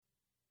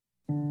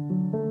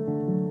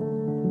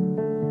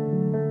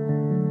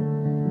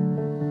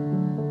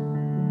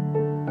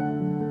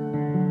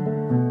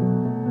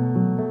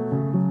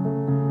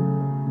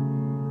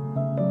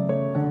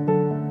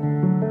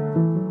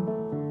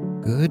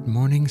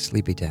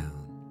Sleepy Town.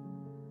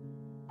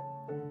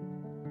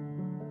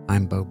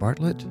 I'm Bo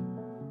Bartlett,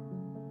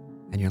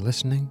 and you're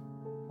listening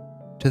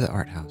to the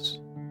Art House.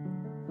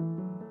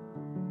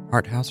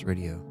 Art House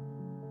Radio,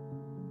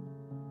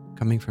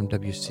 coming from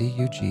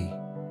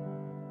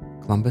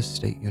WCUG, Columbus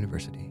State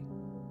University,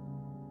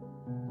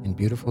 in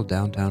beautiful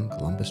downtown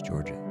Columbus,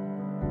 Georgia.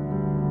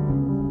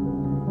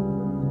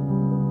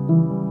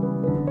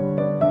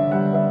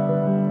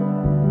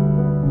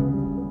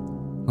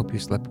 Hope you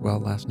slept well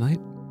last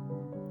night.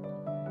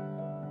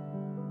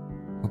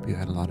 Hope you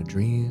had a lot of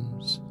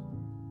dreams,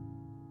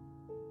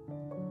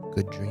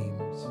 good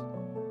dreams.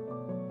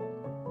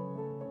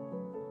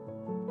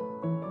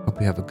 Hope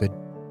you have a good,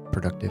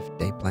 productive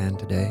day planned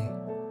today.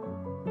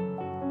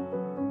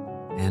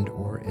 And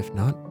or if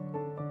not,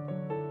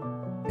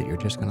 that you're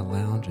just going to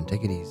lounge and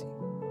take it easy.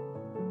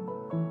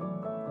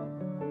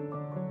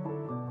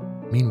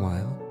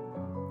 Meanwhile,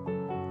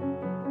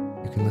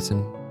 you can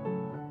listen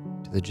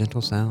to the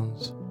gentle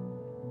sounds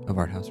of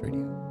Art House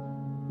Radio.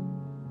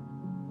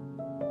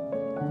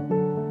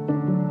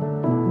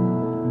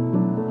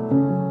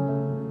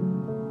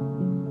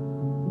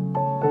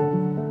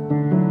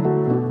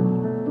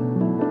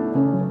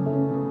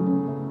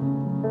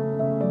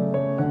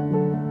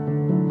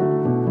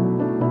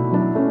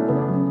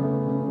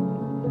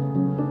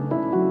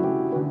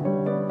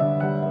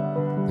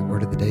 The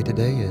word of the day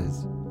today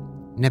is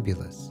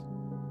nebulous.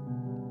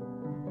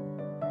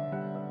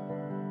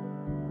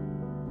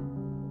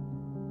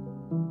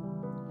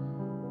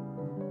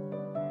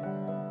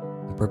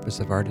 The purpose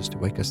of art is to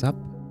wake us up.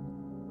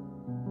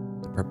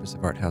 The purpose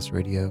of Art House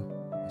Radio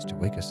is to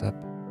wake us up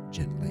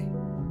gently.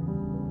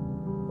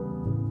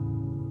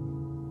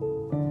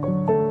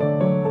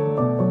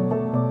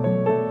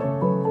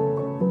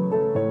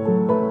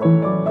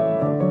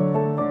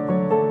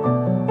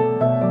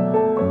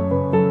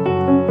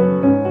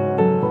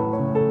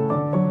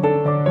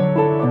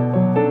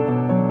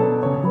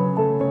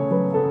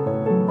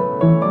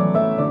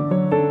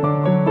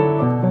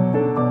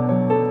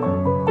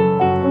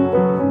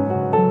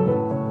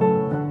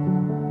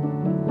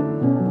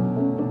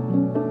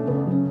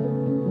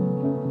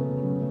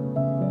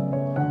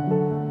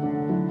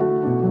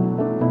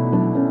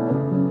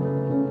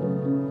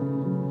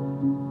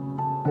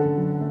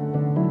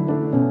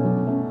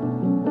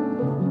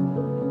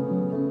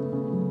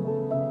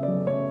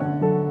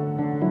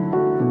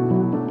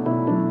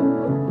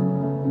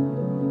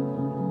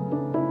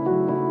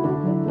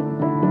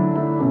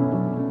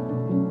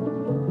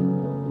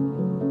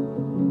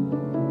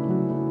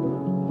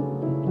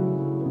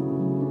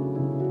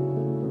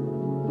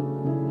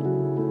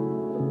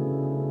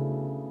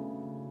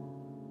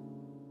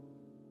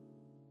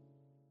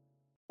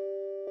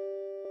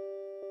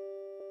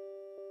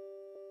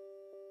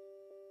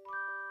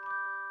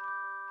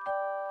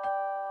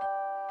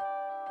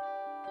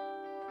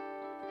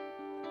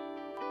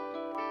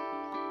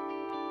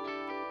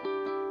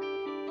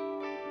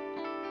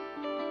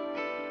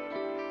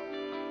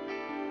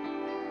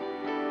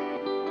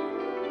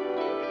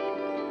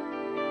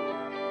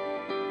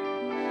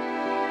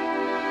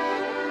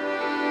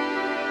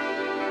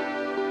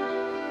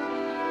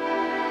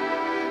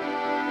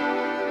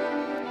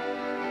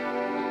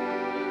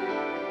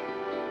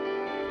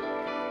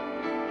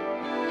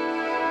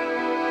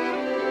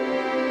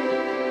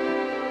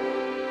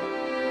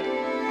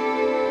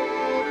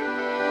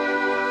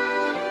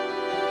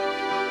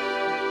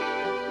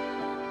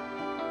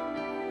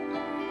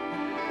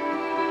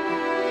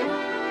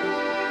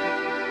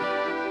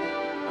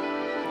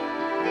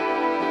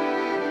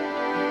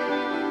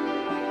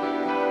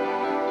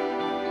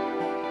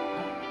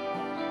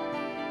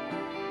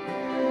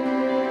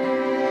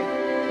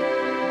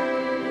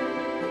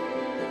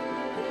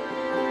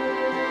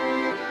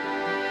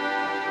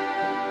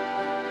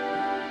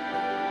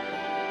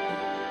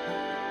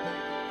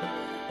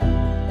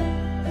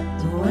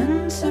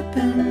 Have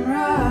been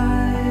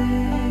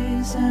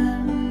rising,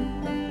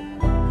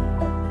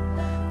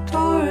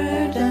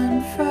 torrid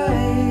and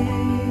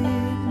frightening,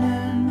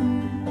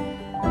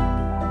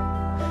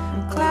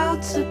 and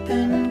clouds have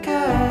been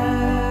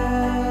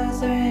gathering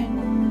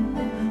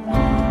on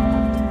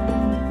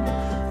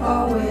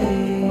our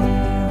way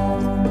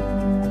home,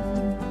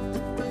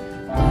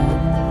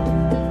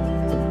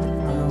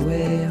 on our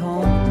way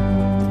home.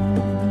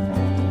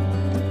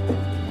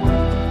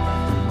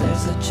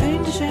 There's a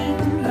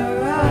changing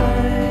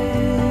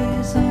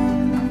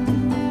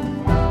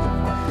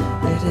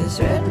is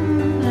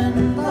written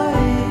in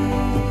lightning,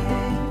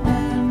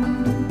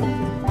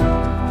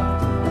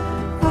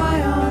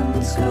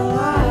 ions colliding.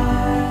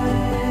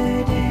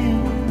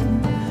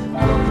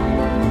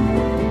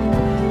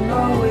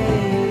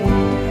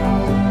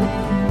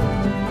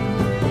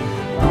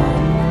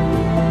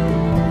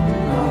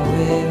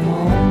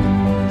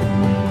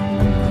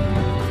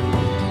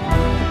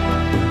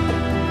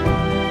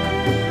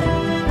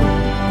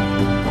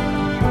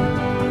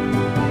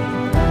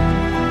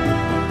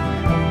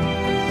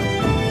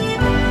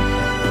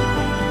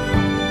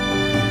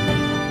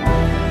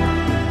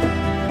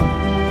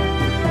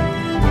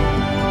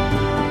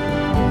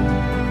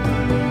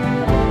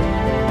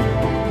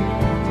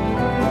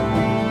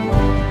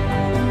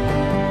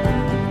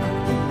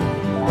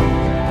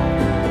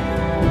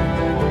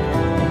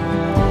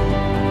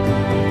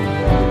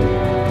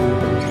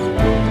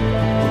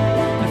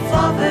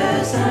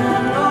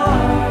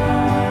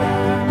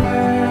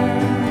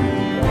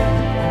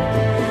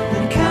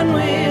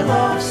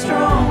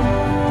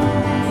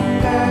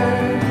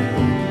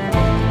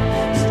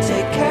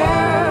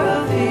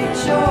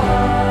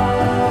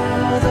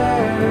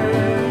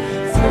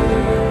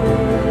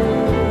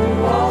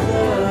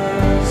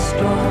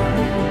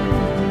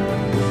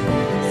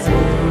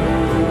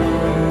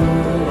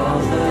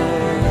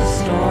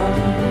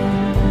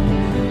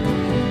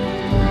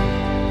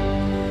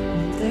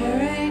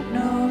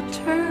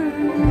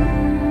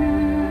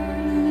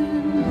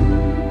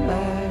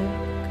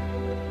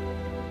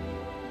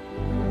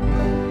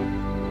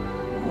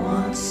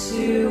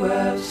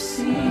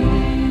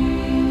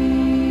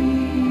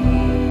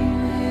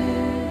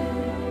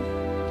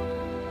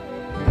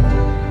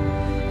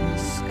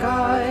 like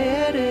our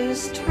head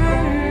is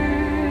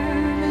turning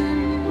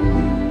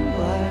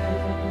black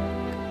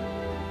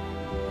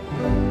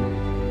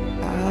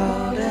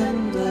out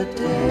in the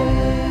distance.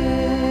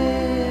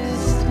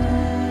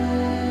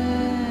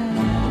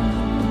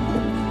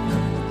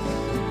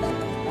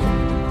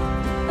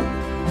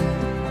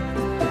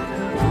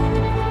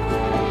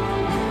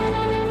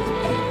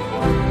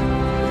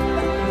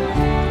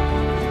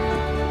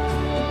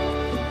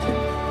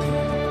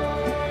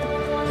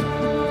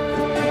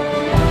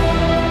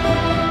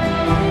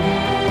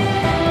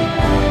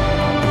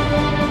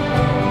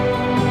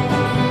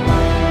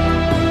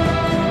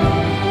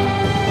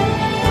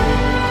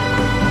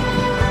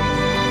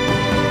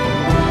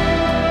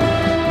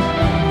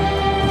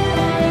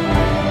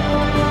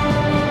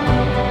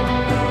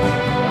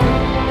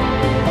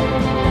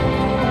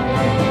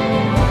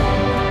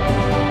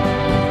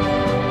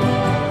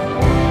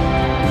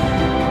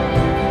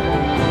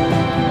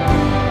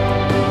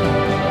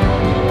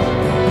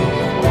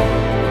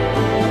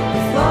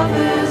 Love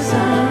is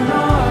an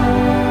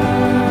armor.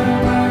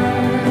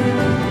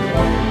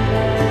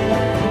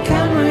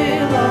 Can we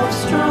love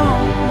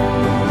stronger?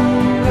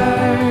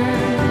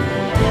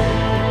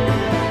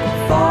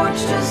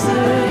 Forged as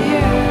the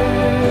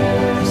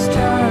years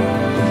turn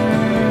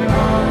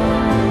on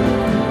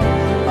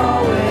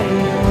our way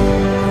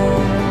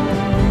home.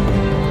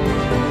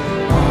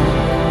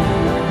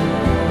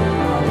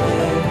 Our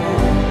way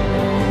home.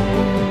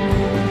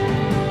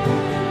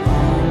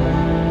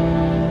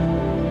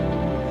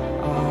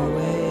 Our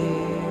way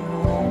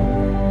home.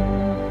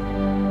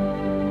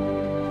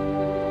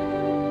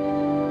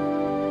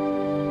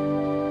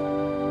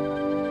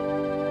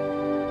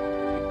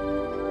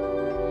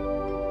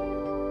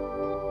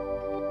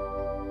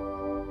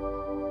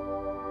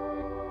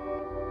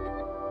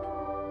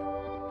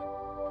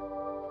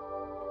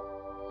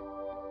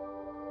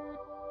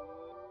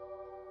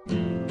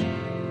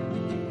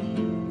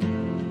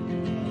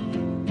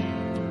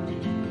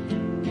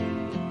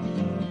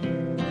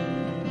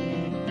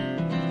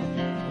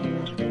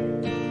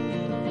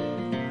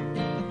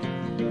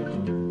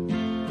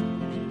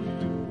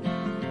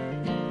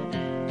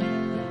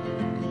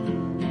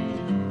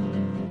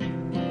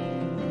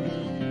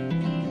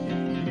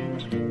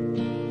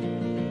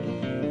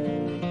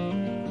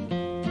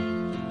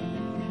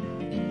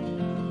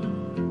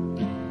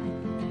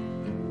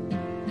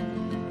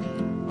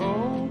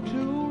 Oh,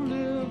 to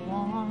live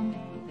on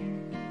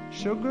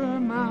Sugar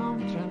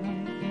Mountain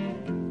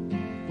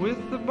with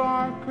the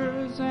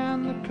barkers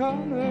and the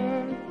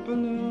colored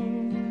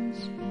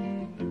balloons.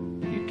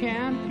 You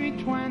can't be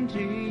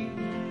 20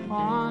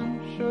 on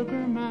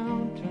Sugar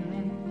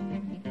Mountain,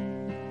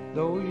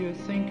 though you're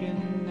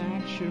thinking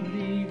that you're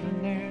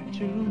leaving there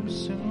too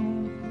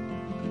soon.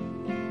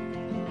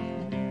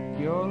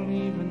 You're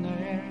leaving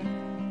there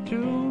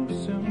too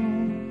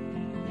soon.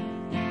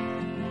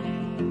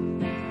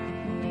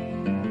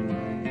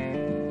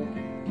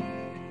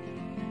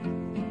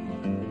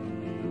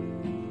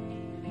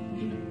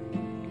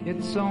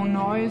 It's so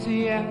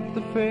noisy at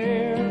the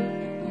fair,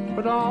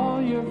 but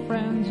all your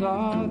friends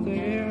are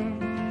there.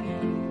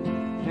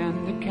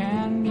 And the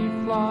candy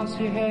floss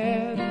you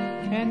had,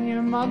 and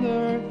your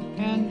mother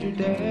and your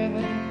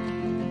dad.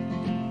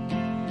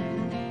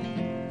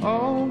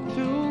 Oh,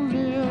 to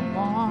live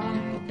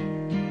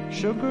on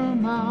Sugar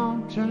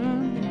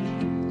Mountain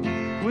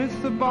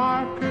with the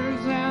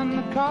barkers and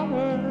the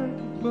colored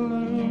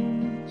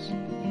balloons.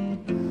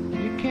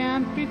 You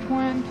can't be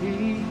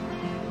 20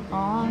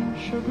 on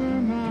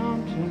Sugar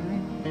Mountain,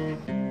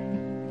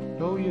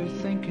 though you're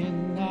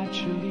thinking that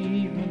you're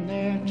leaving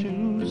there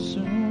too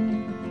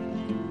soon.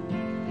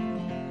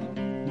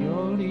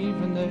 You're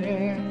leaving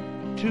there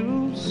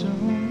too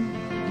soon.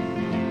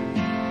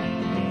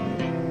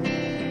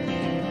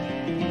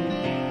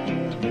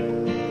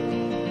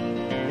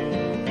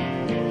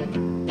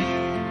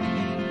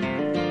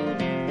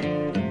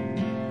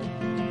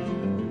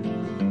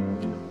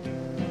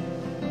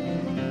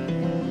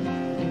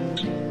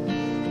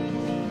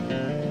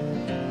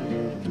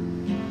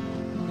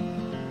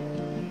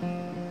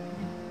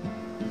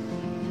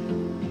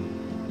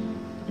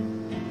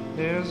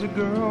 There's a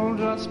girl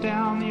just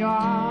down the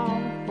aisle,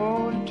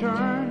 oh, to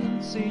turn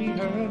and see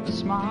her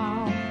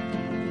smile.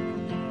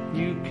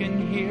 You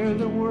can hear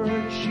the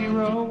words she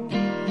wrote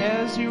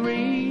as you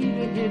read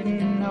a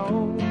hidden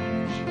note.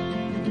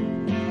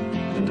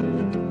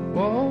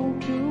 Oh,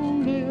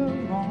 to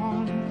live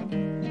on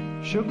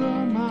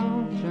Sugar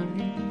Mountain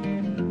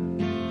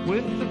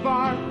with the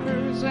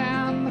barkers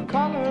and the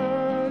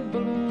colored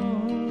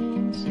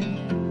balloons.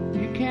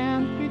 You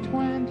can't be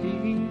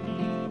 20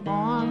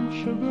 on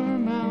Sugar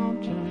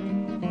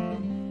Mountain,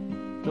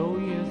 though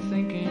you're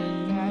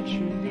thinking that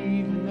you're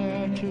leaving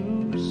there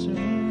too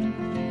soon.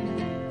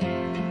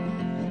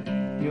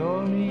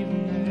 You're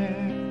leaving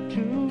there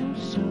too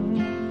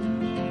soon.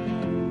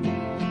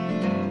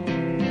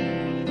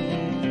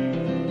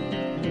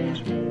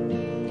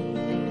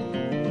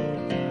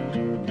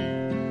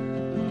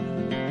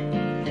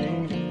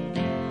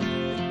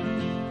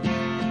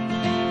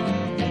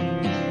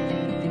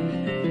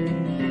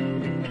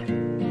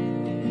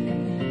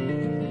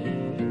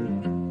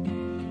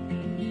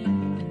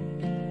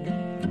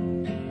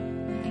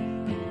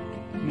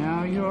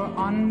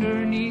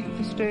 underneath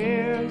the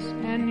stairs,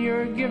 and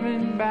you're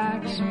giving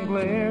back some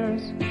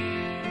glares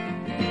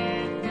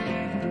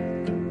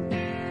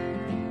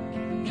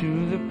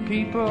to the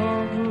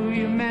people who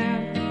you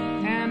met,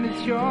 and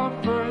it's your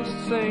first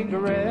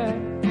cigarette.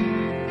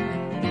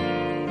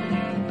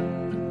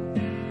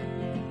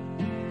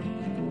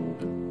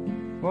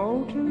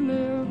 Oh, to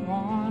live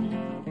on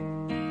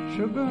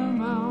Sugar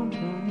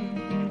Mountain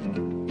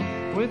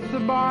with the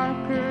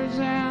barkers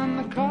and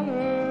the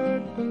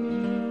colored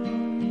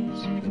balloons.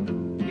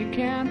 You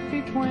can't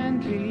be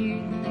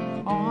 20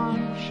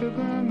 on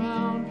Sugar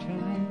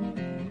Mountain,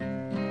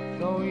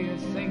 though you're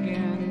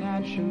thinking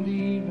that you're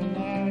leaving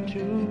there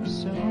too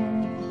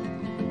soon.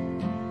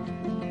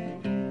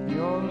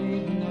 You're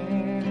leaving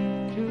there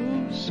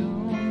too soon.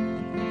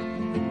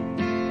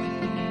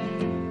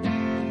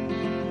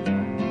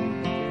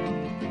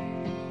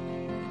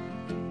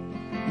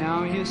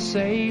 Now you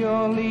say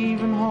you're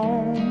leaving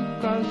home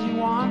 'cause you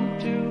want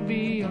to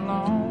be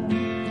alone.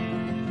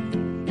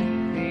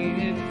 Ain't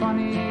it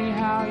funny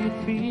how you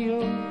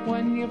feel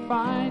when you're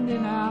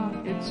finding out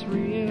it's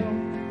real?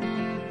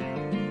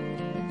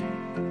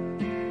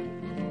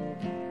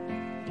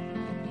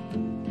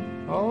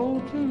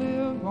 Oh, to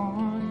live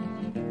on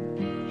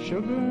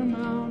Sugar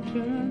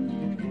Mountain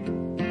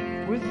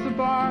with the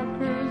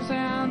barkers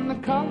and the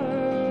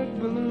colored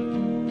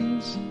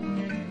balloons.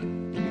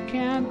 You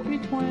can't be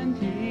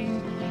 20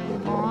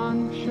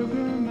 on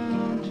Sugar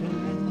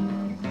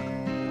Mountain,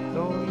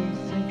 though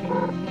you're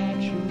thinking that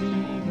you're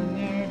leaving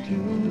there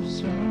too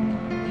soon.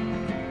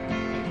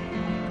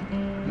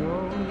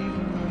 You're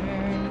leaving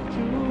there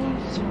too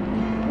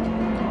soon.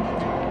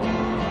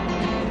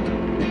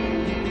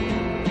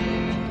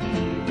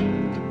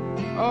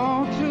 Oh,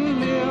 to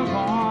live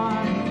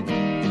on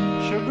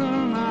Sugar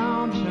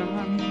Mountain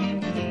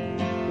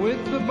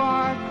with the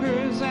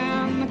barkers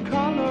and the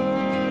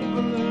colored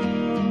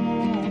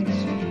balloons.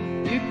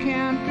 You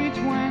can't be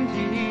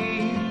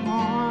 20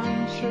 on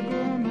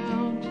Sugar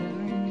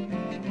Mountain,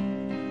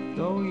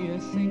 though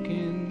you're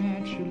thinking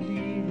that you're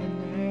leaving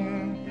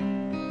there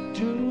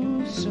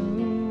too soon.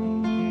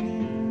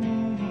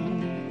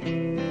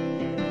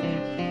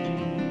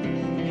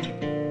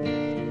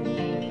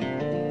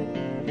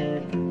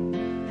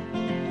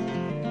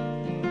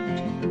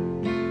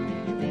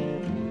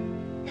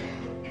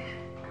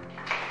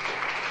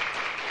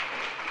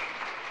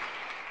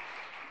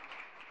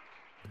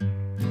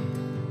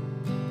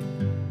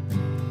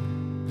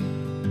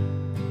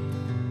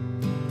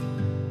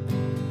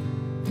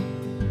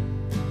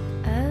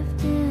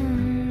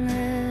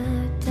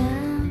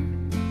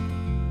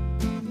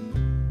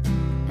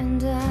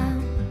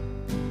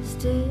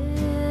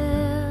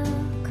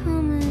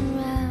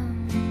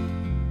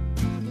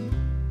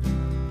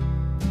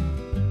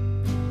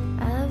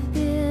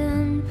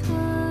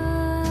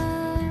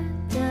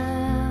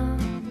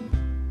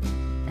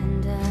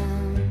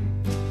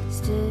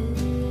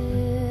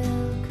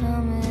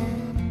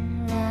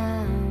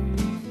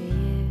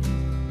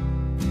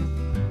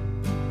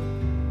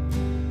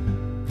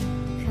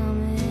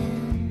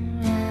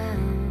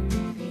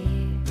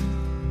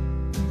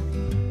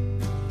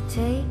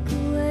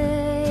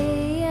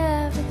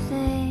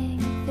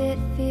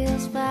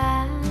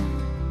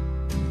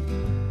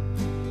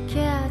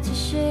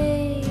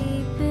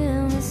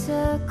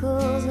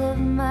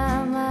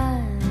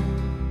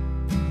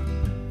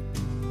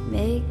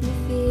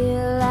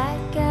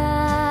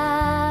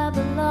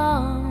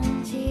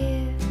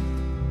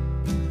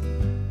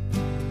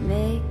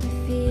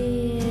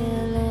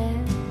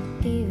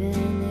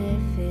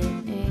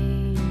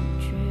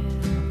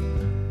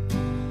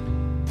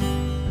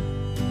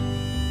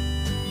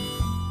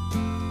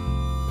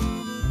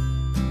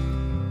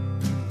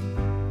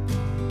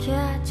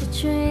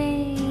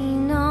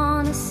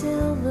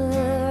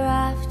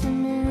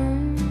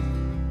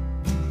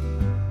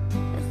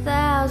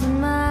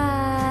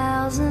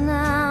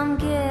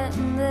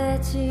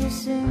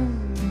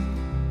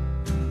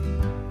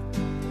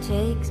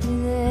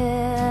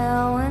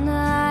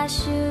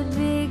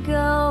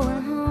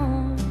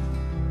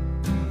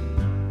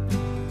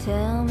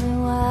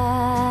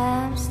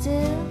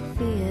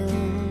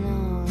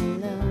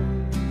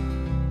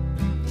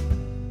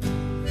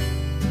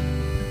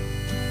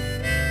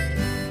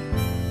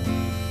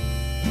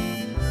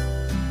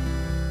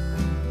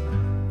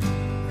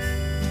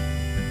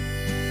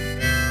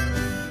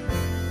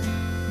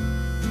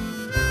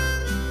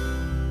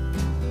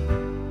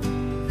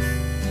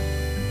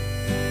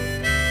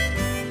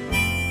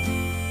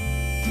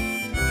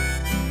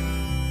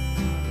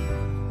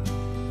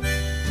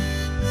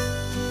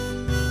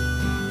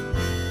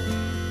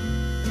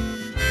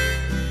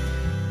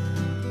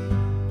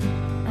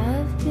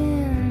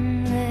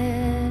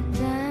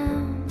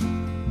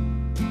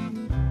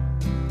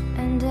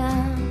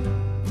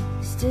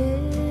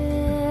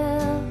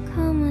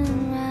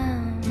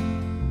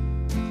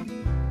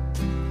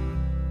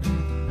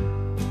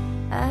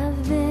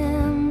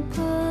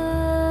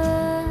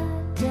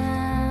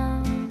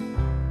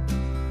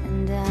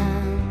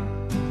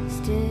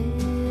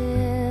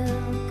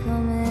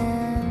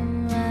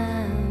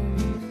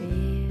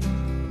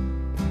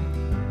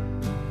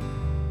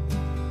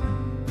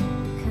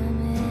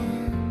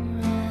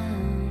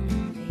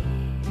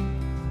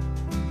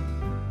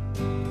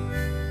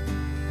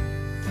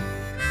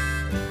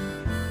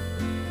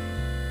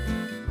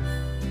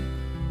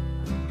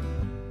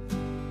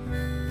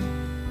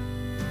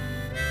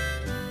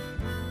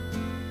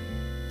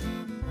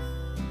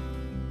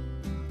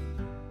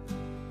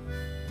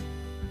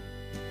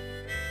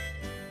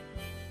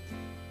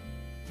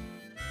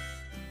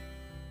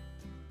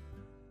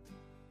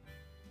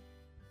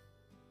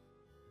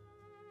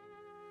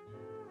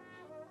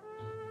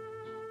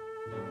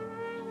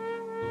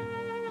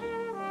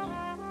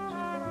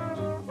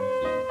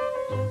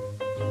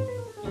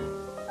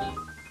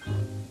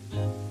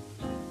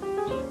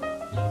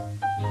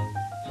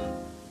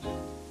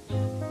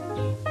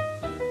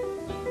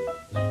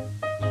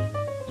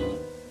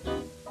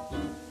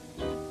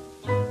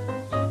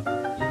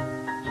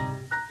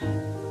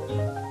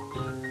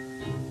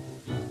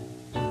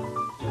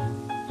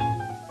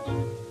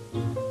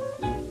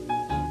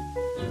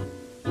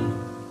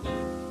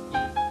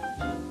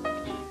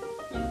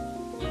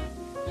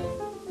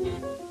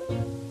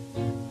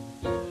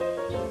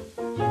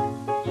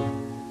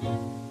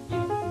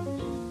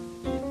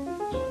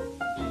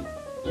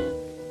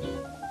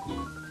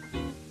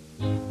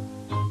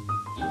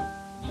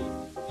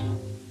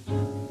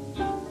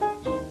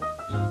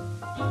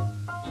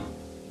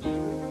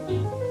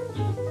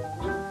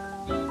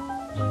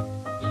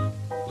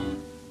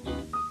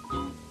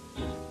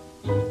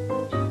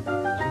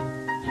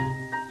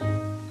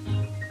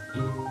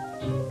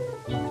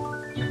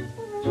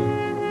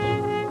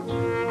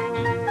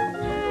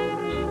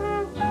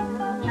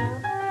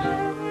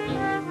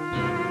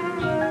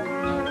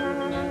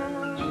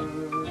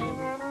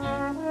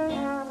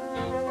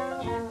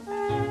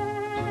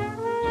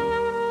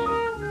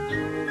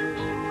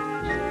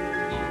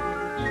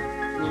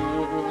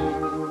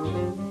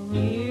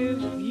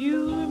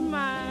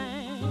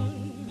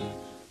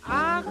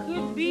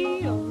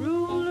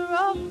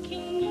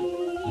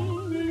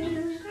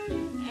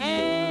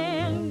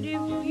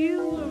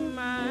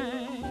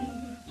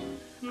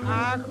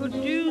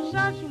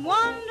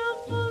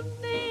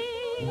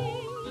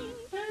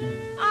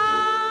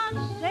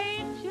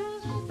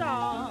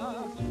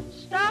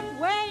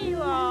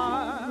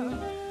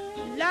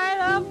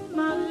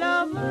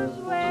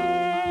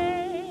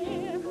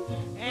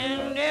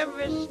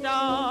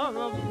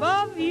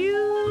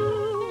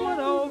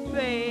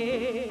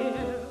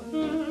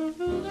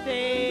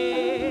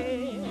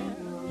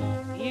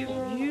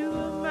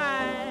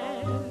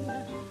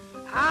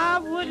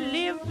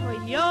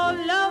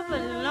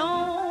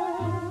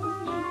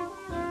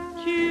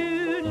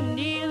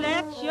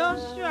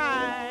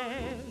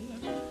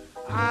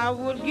 I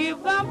would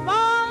give up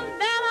all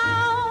that I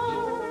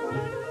own.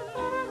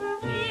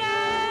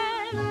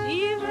 Yes,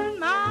 even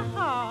my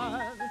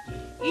heart,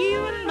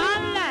 even my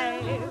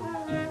life,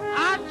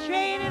 I'd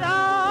trade it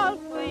all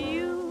for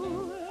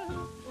you.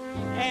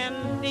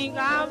 And think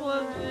I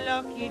was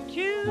lucky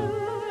too,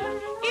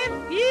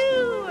 if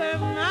you were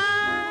mine.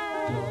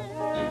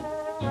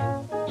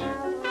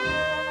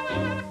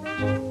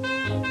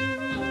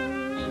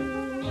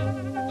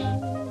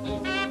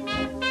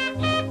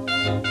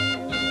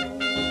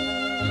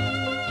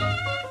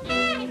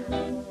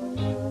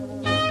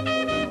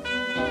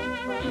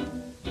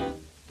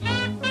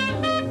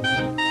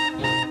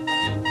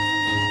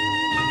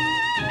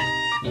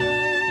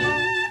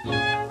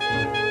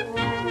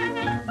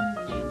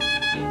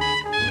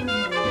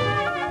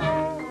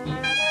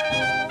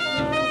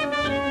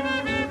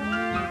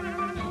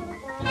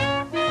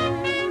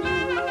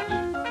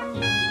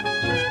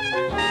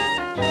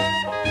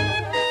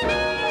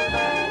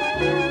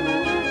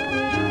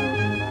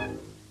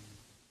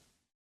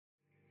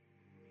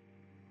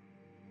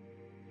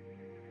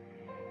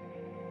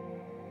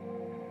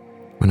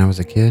 When I was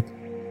a kid,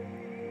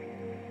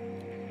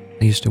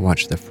 I used to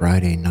watch the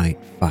Friday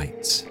night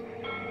fights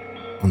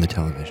on the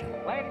television.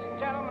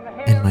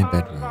 In my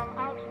bedroom,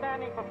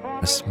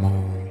 a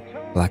small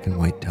black and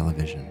white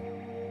television.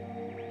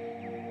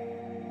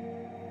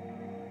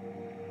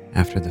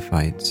 After the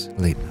fights,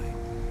 late night,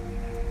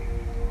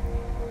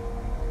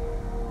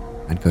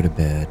 I'd go to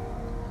bed,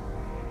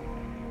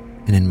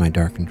 and in my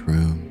darkened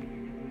room,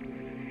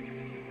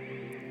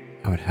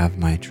 I would have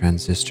my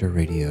transistor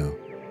radio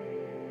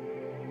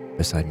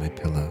beside my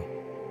pillow.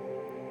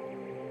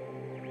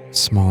 A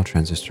small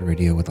transistor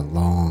radio with a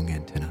long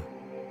antenna.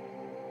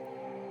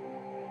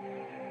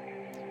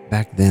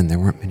 Back then, there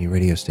weren't many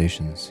radio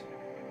stations,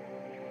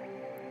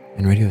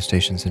 and radio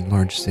stations in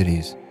large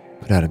cities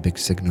put out a big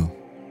signal.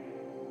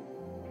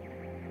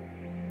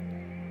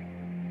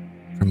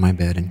 From my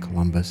bed in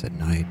Columbus at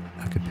night,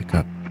 I could pick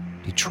up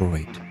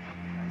Detroit,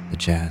 the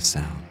jazz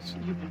sounds,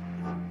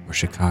 or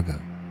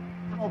Chicago,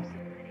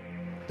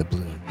 the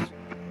blues.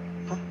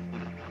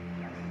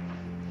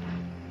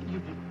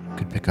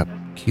 Could pick up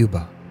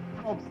Cuba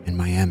and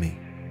Miami,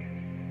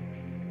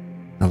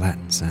 the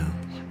Latin sounds.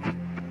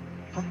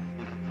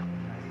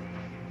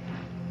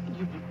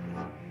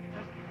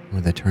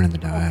 With a turn of the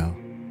dial,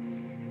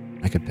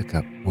 I could pick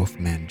up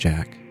Wolfman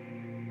Jack,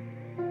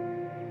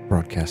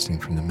 broadcasting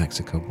from the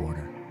Mexico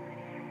border.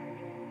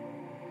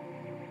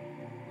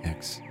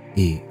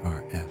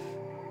 XERF,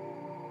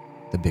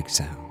 the big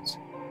sounds,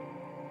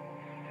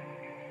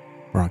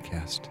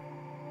 broadcast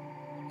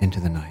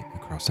into the night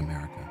across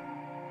America.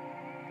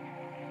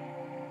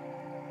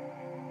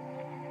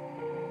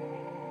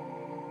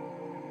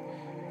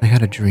 I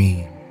had a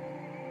dream.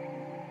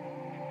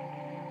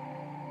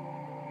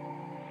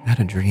 I had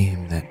a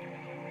dream that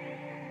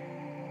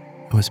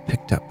I was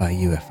picked up by a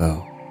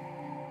UFO.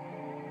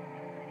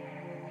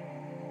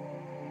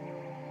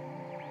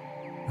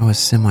 I was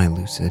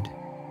semi-lucid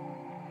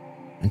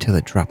until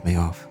it dropped me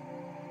off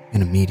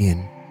in a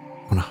median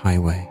on a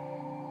highway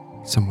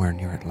somewhere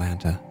near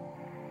Atlanta.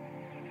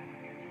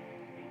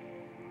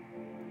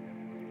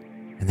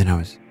 And then I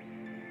was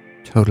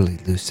totally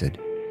lucid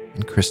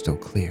and crystal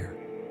clear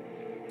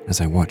as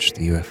I watched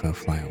the UFO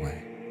fly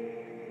away.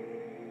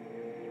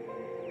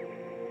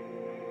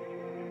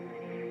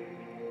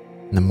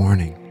 In the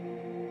morning,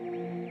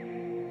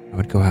 I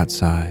would go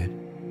outside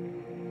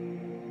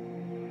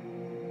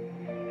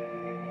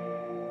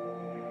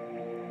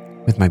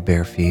with my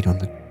bare feet on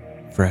the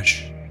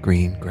fresh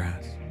green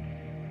grass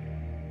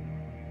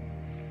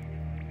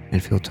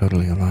and feel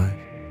totally alive.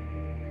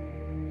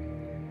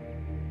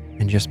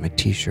 In just my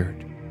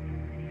t-shirt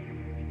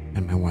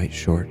and my white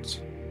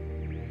shorts,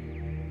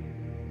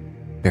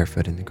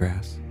 barefoot in the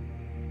grass.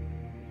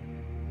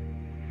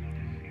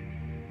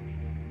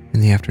 In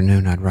the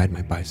afternoon, I'd ride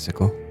my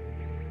bicycle,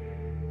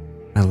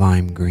 my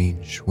lime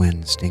green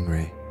Schwinn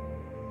Stingray,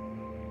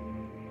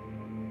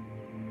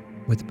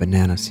 with a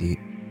banana seat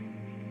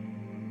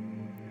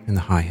and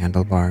the high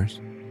handlebars.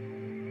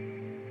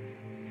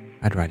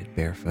 I'd ride it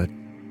barefoot.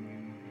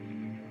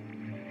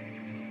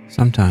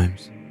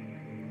 Sometimes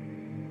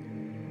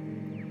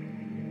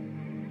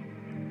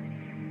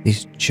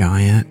these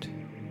giant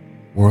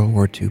World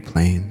War II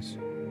planes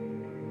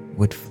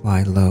would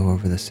fly low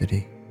over the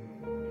city,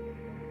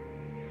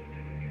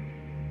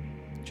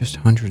 just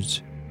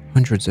hundreds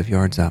of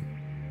yards up,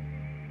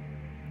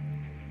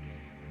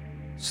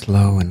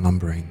 slow and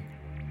lumbering,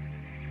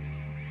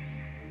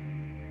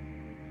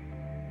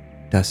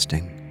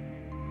 dusting,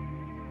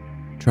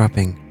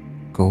 dropping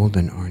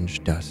golden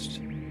orange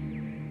dust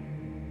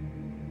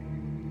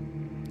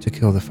to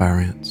kill the fire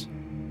ants.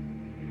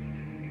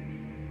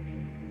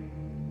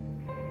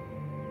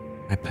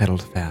 I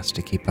pedaled fast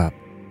to keep up,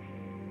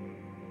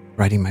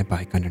 riding my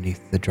bike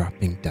underneath the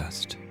dropping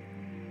dust,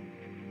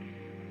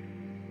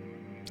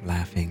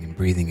 laughing and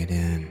breathing it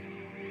in,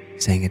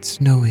 saying, "It's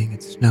snowing,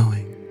 it's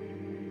snowing."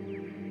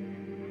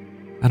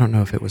 I don't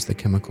know if it was the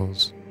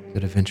chemicals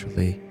that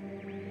eventually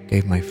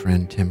gave my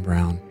friend Tim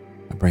Brown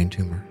a brain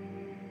tumor,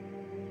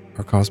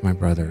 or cause my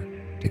brother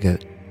to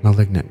get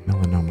malignant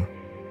melanoma,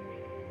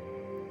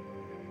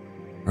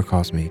 or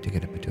cause me to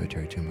get a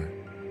pituitary tumor.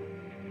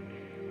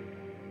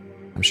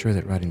 I'm sure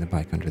that riding the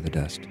bike under the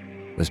dust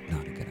was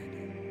not a good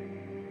idea.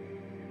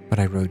 But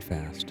I rode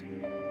fast.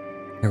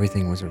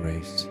 Everything was a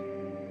race.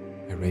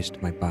 I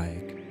raced my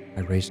bike.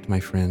 I raced my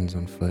friends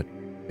on foot,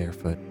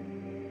 barefoot.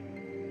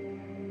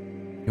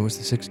 It was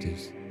the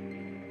 60s.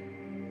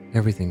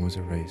 Everything was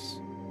a race.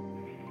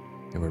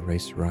 There were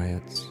race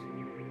riots.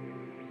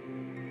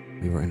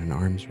 We were in an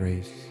arms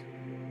race.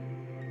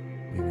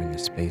 We were in the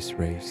space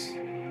race.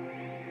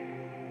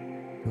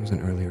 It was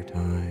an earlier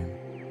time.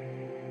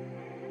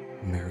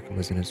 America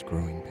was in its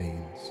growing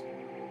pains.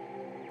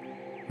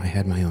 I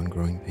had my own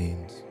growing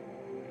pains.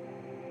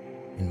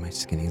 In my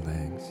skinny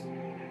legs,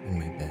 in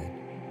my bed.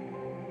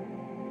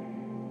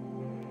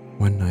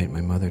 One night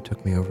my mother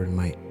took me over to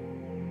my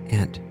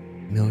Aunt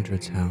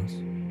Mildred's house,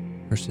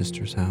 her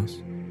sister's house,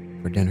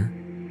 for dinner.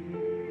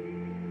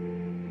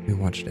 We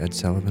watched Ed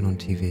Sullivan on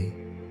TV.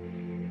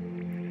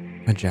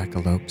 A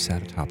jackalope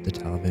sat atop the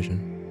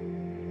television.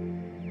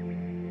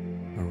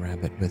 A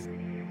rabbit with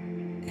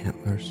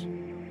antlers.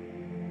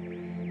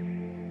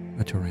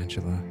 A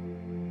tarantula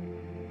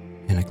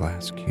in a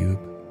glass cube.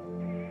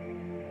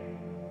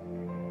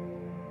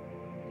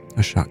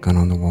 A shotgun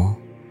on the wall.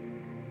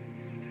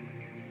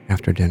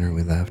 After dinner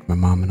we left, my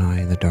mom and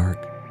I in the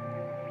dark,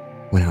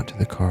 went out to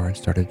the car and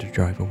started to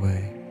drive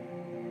away.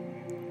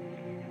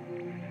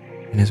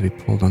 And as we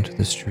pulled onto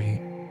the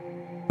street,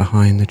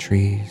 behind the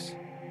trees,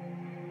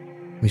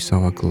 we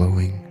saw a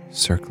glowing,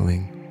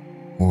 circling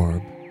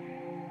orb.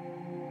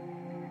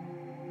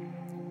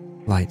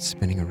 Lights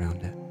spinning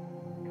around it,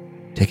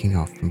 taking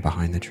off from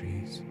behind the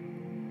trees.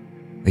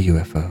 A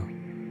UFO.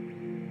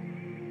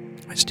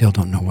 I still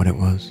don't know what it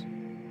was.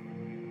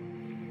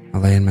 I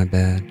lay in my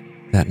bed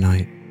that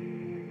night,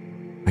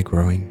 my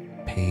growing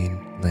pain,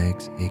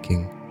 legs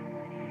aching,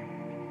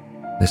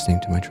 listening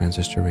to my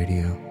transistor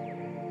radio.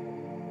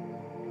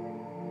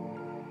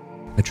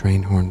 The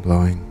train horn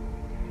blowing,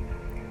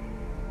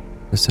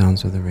 the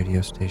sounds of the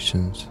radio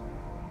stations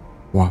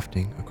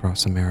wafting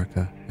across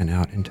America and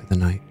out into the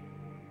night.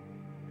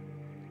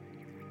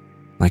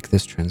 Like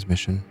this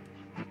transmission,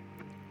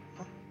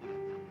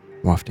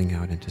 wafting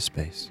out into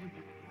space.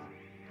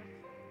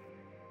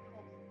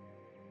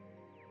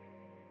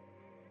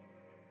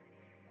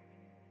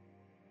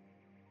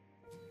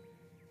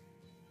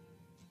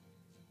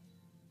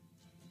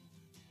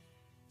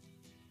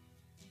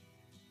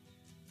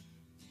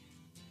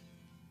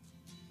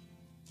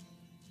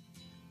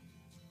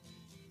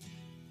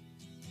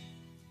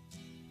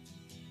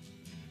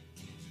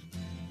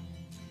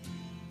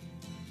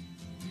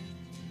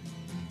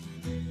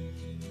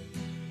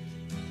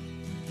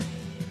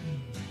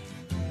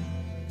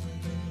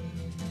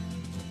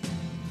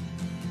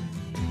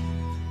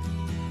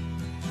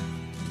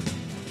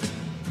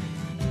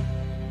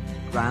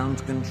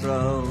 Ground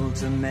control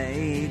to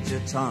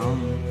Major Tom.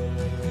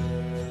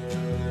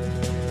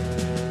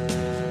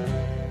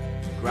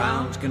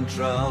 Ground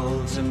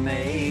control to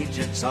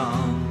Major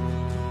Tom.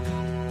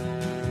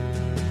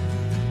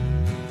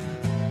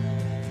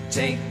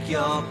 Take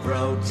your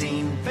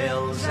protein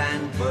pills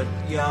and put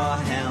your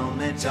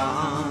helmet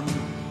on.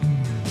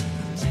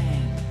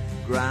 10.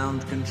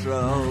 Ground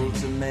control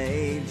to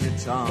Major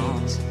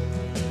Tom.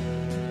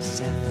 8,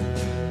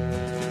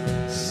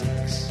 7,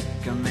 6.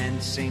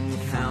 Commencing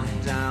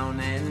countdown,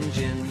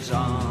 engines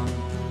on.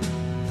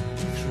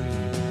 3,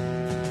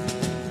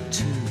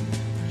 2.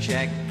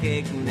 Check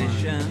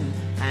ignition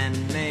and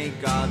may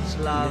God's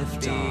love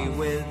be off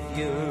with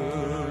you.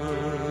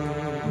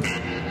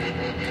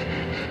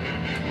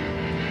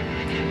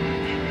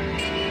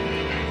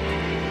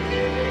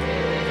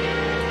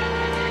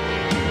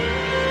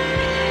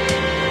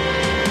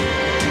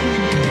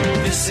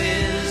 This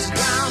is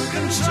ground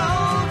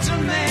control to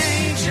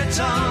Major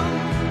Tom.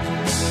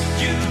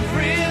 You've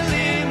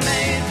really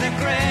made the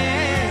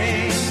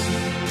grade,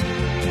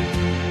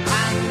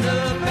 and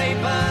the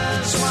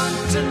papers want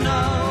to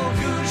know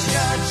whose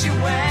shirt you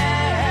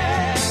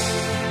wear.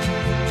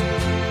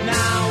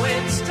 Now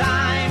it's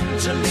time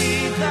to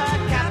leave the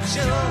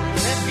capsule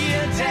if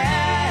you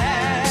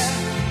dare.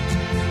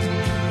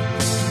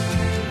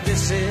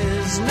 This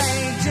is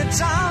Major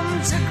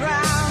Tom to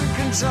ground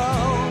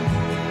control.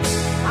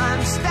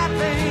 I'm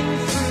stepping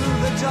through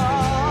the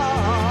door.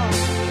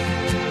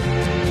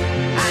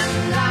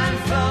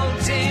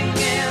 Floating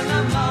in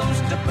a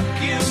most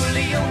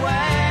peculiar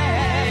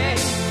way,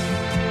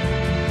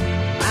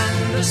 and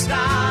the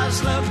stars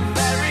look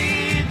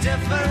very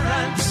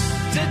different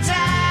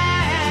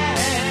today.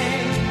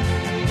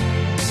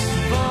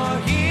 For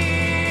here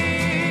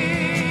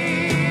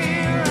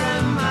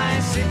am I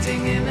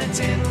sitting in a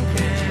tin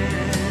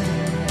can,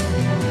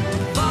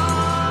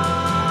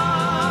 far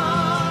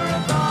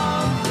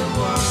above the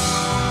world.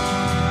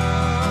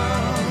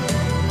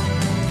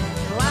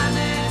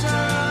 Planet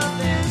Earth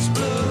is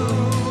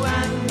blue,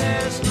 and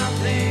there's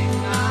nothing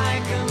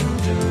I can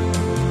do.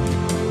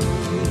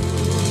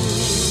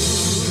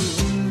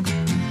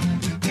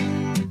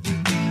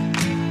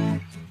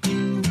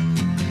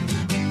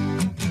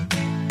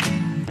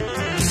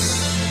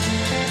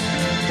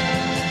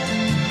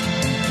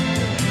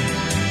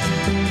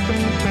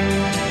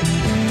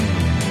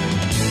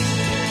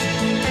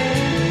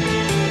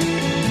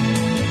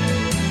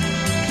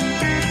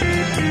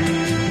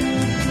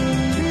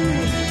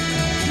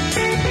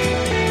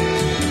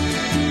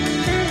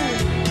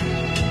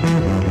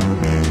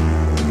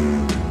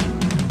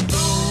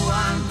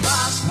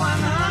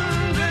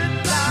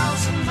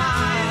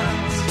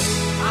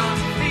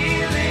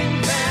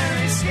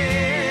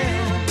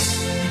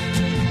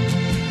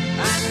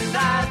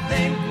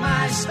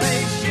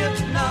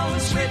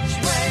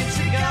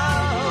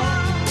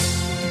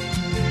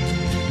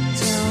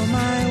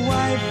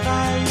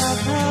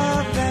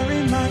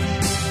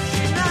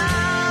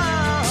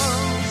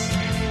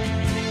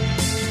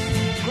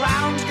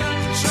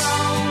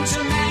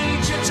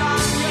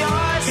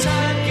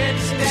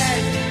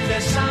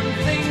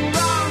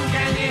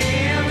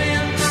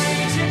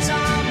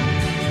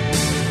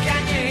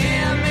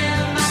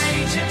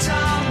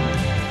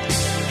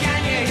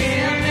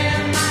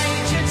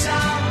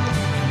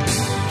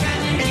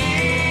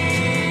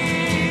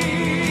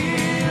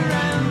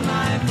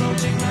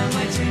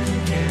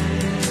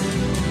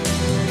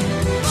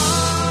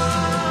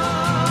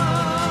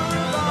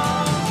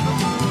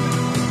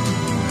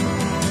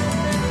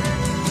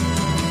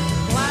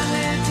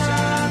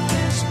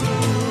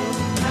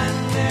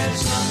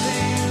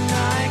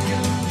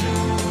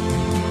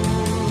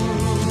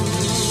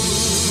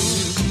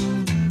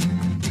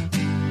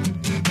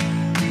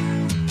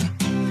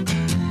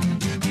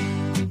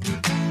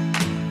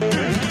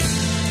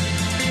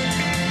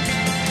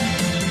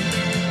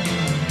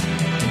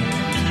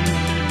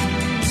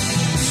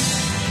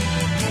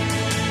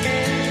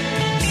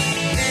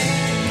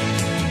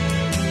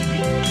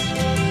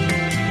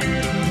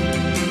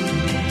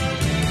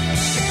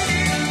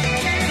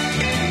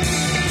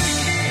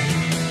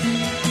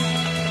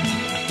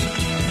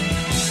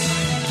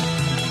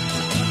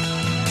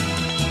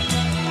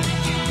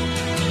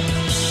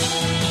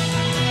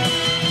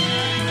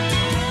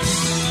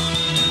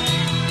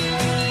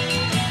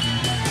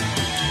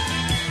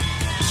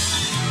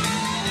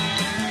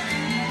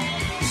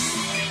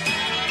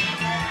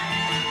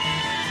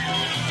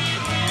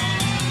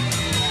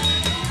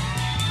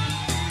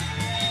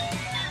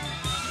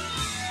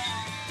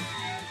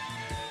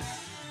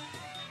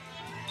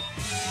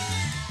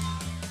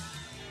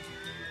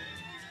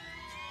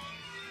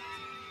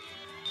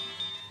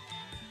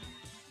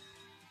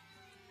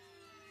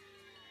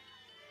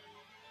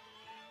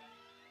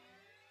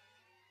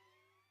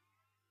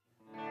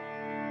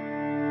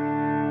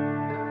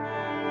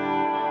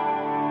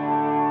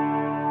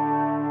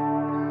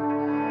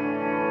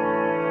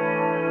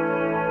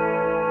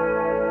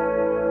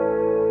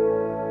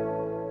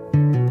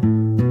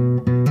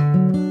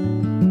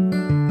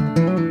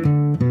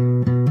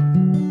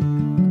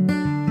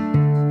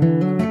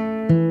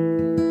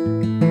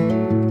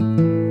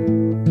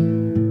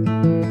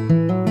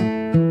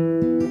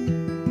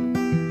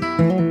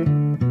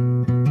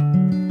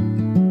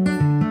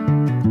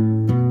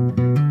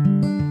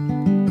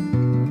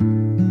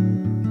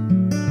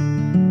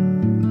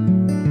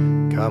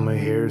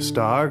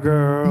 star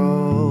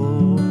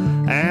girl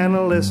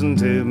and listen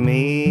to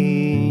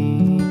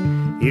me.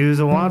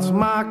 You's once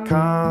my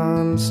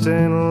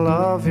constant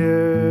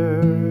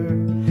lover,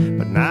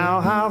 but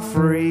now how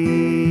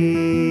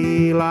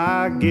free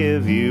I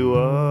give you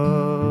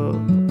up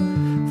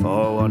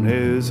for one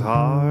whose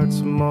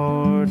heart's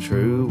more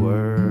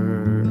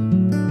truer.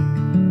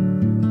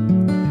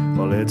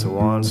 Well, it's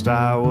once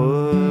I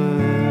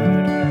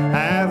would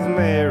have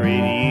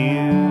married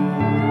you,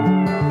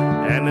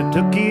 and it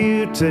took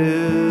you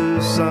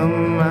to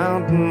some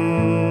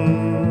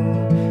mountain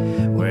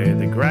where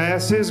the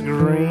grass is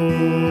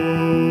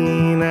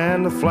green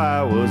and the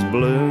flowers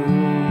bloom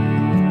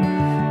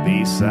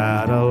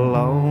beside a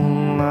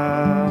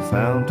lonely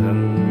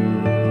fountain.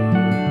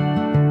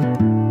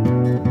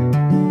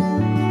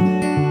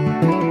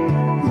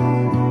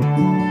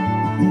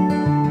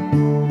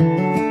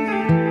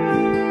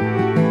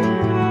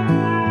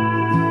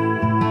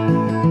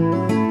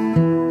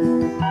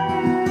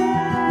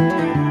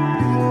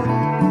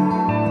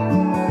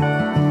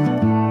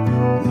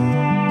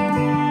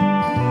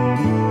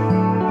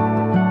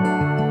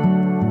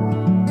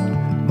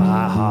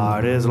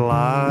 Is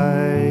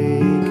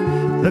like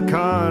the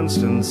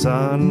constant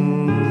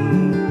sun,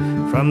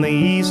 from the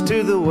east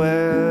to the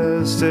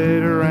west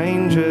it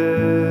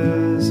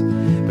ranges,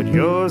 but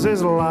yours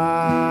is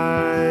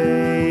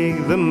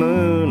like the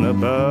moon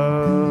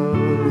above.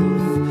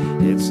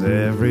 It's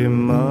every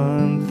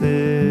month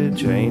it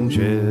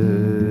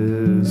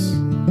changes.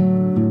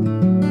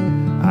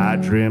 I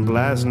dreamt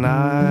last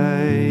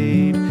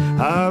night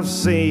of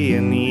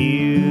seeing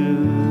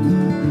you,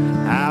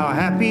 how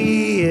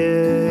happy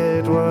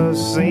it was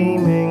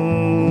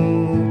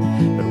seeming,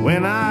 but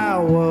when I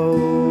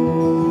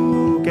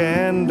woke,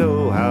 and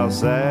oh how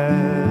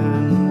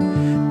sad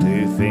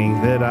to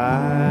think that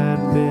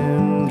I'd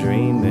been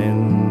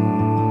dreaming.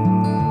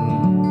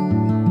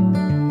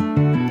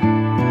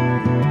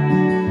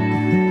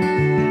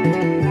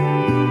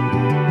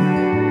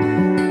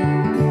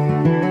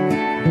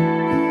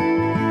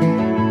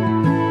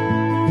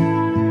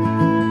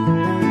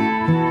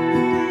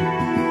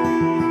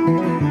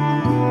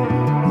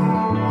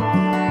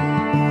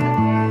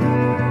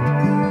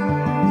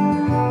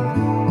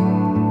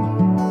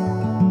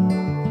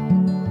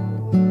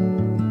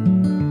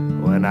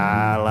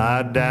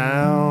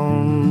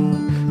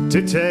 Down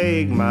to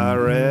take my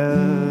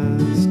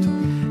rest,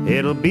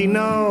 it'll be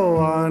no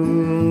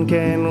one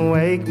can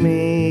wake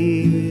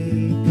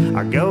me.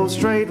 I go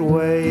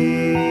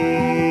straightway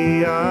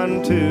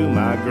unto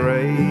my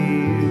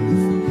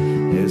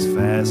grave as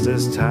fast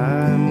as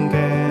time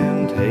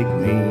can take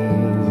me.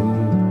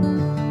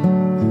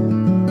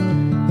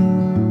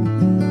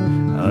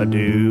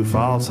 Adieu,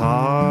 false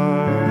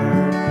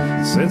heart,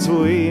 since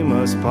we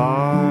must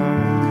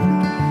part.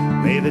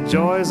 May the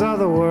joys of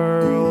the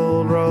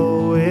world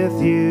roll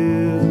with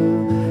you.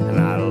 And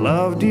I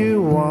loved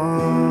you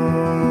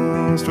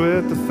once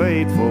with a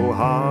faithful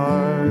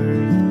heart,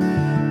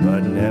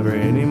 but never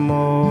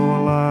anymore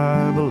will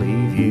I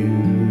believe you.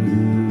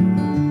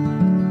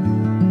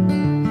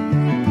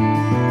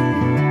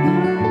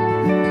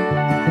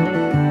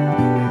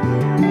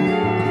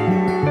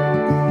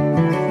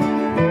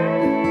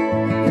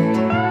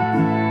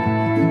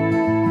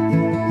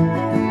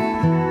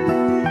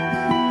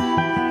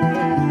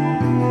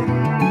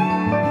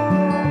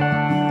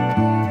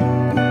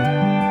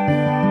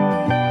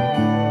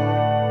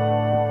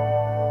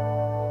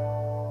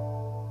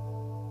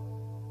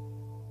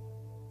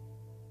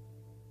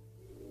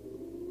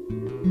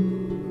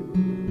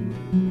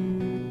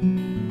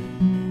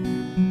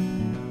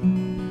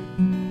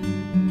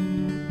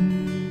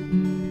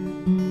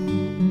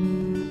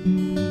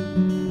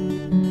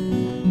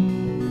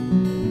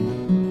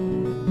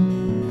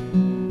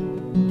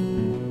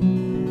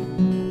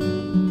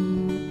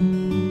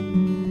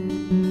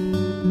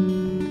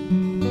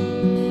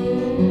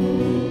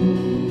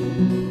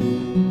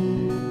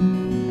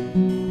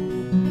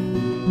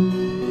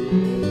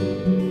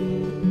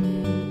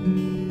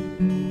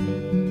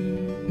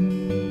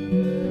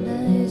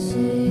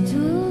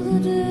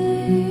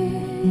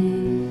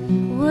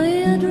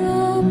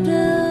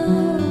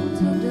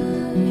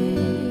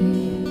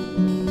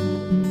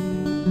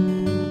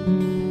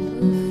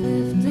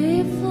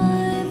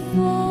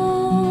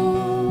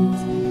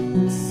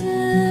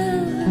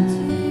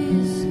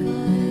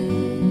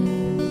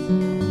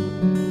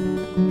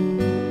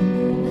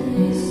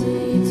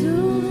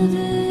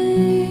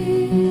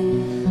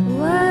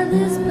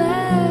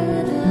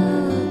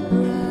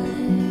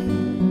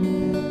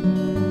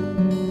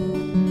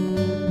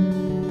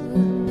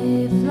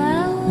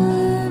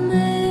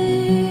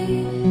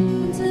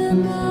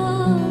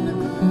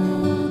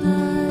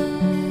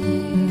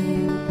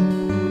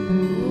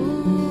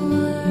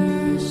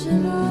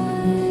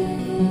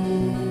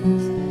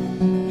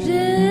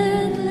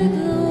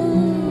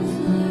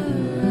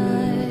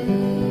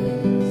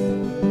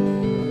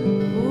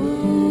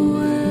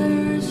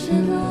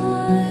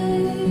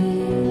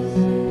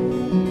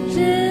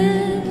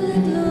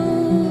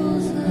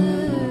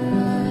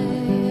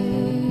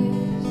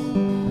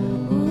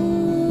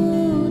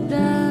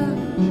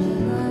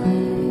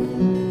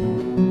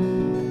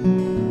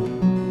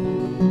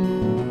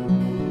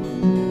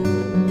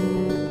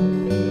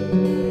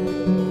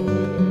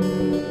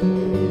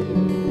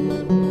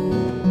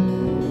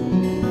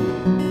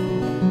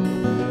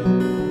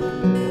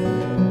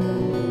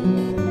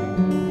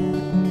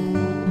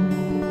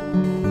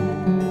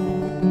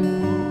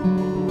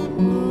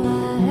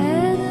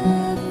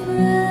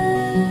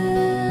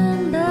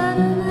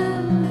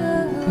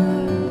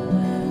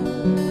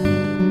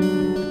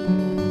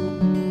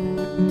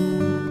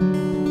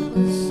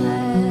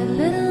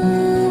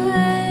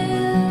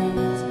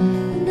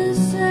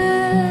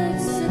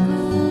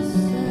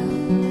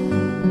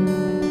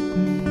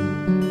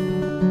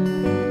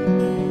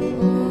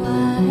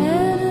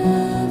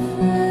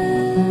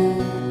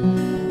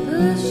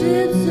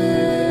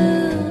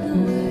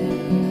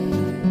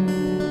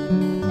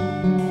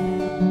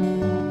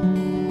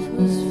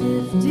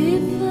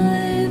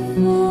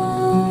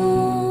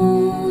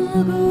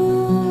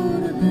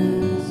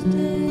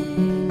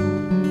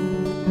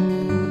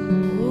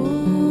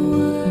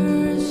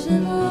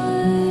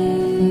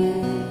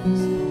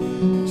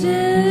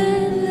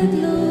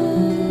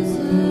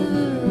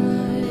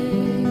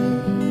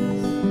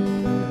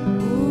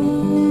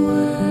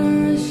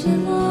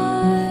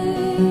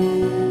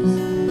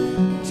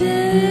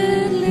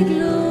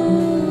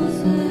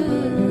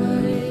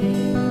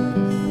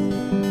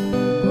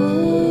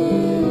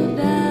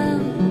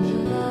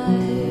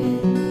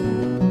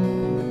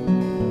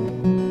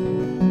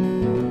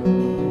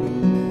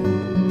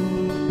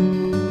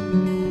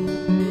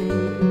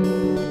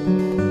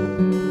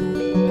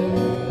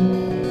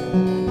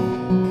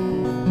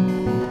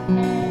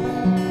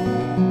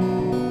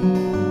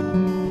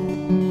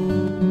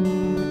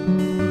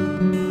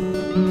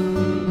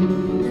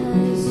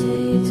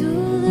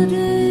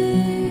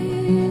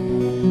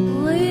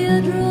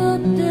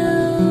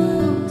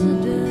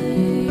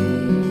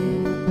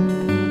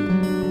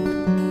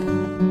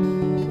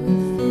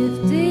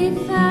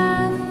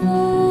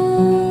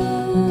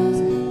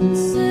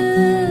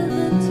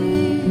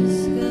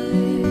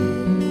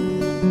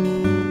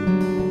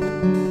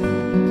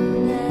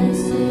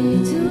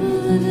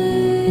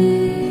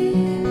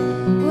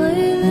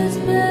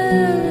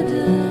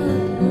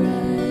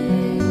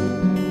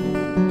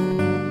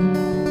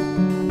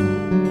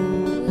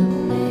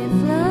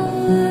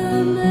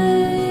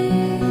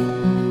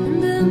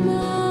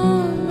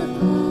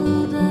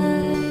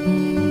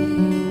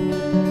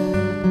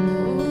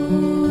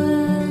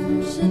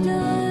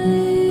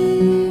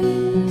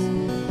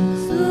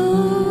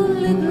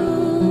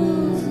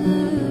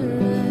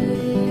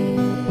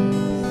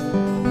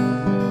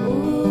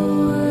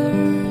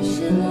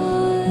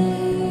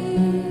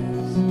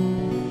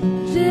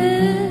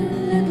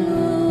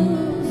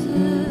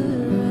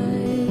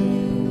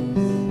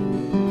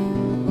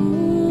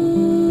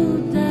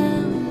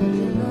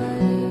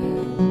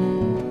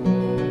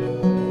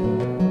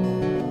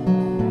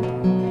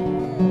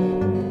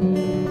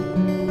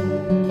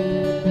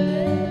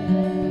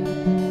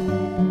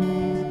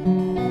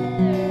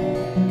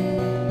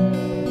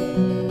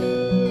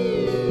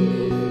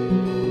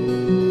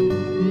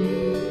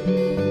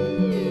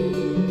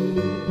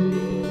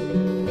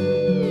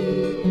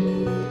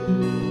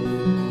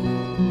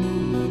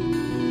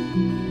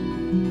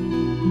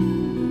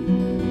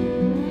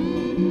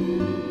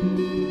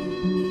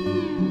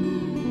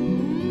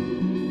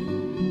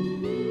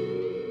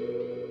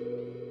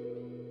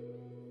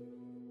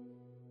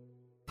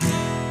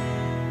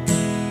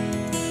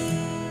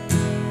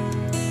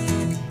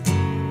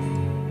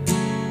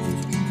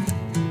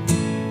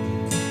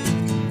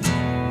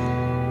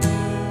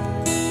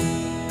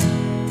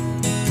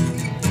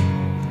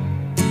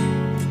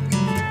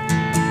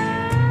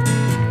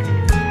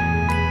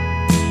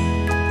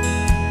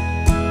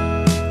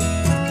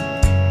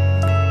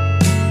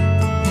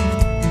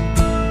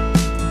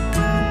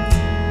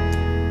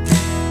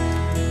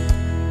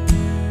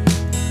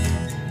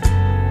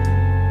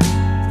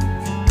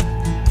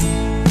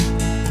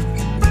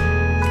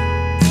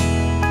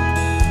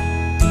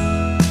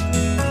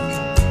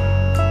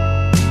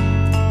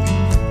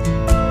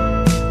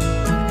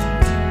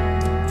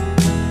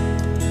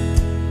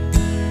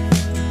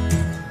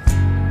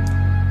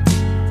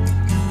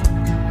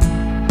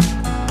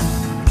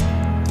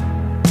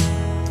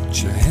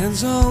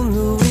 hands on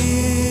the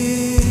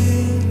wheel,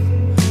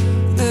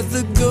 let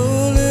the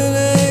golden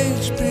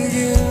age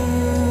begin.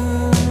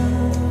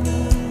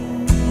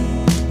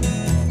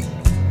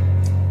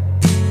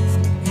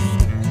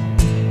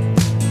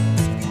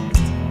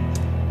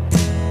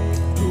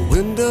 The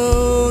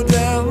window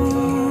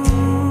down,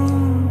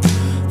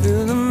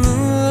 feel the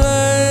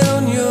moonlight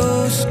on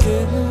your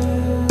skin.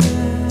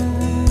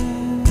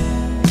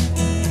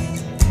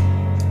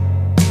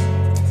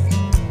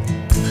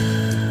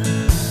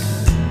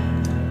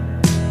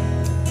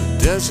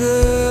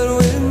 Desert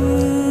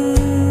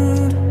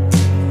wind,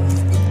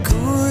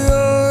 cool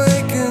your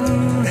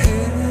aching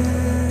head.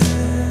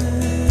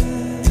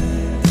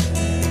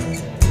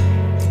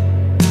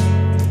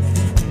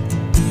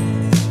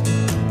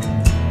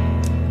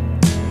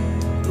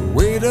 The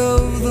weight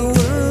of the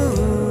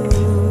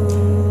world,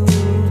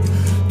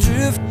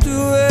 drift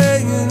away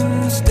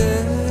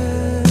instead.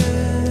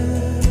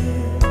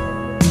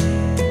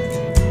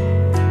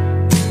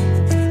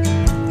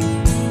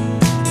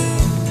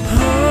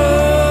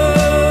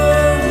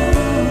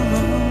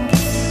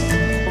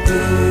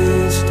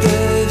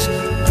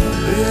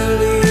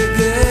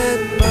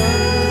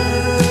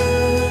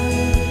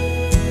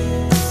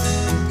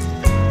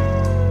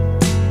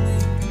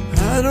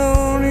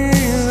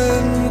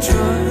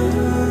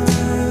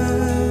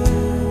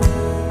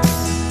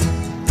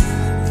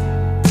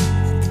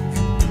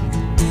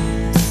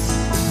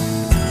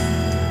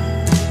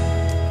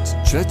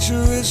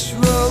 Treacherous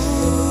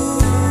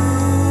road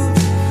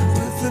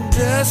with a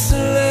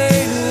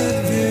desolated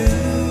view.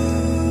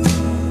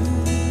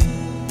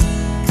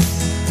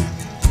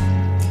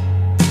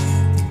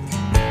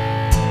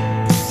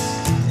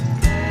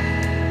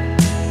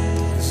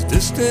 As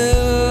distant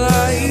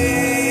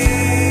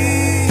lights,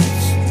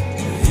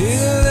 you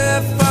hear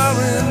their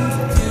foreign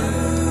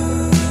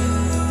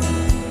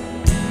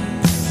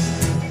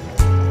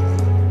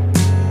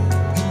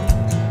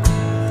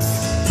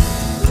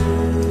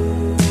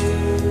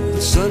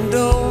sun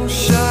don't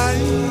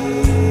shine,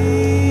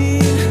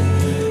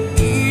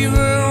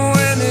 even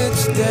when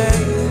it's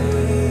day.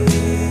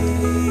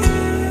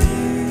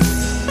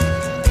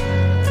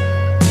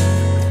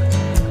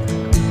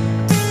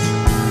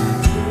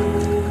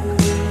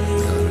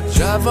 Gotta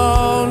drive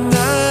all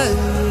night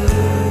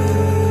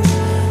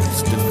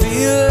just to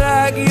feel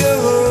like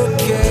you're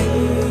okay.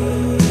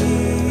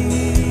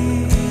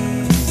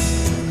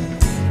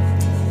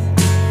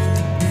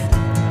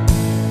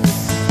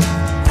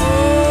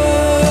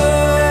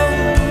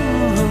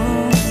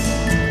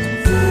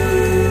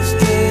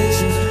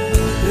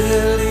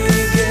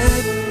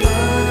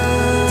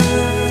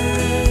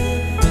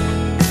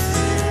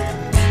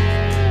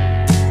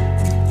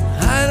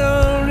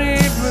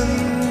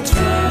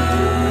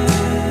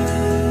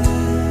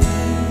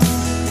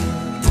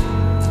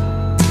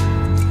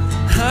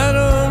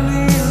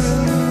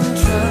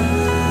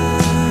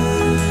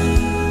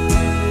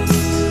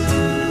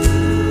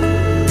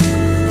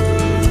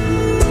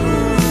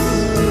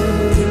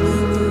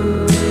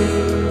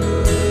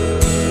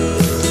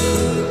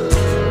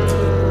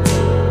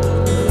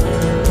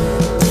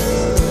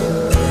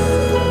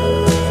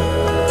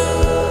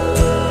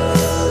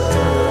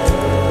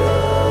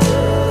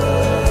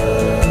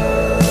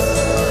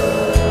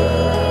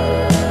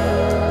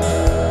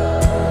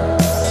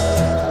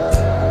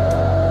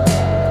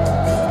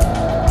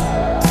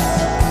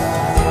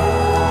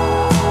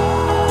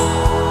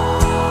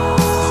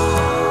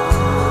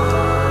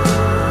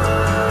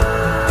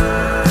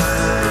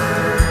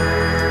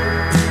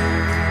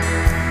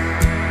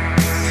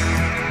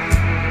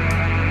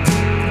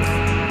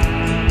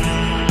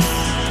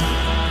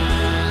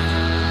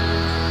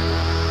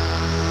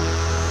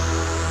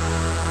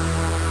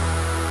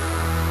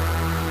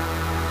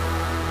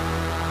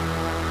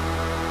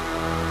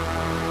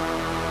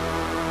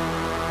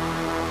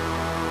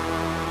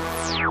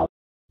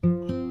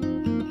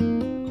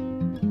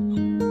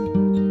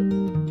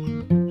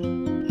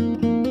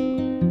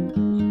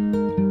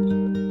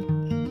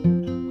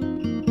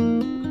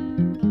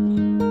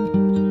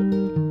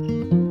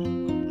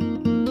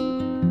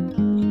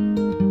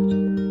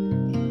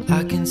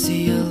 I can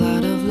see a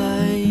lot of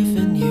life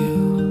in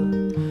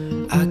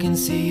you. I can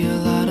see a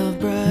lot of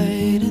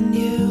bright in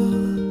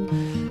you.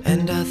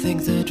 And I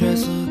think the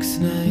dress looks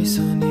nice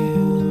on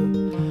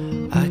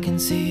you. I can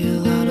see a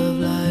lot of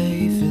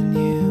life in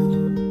you.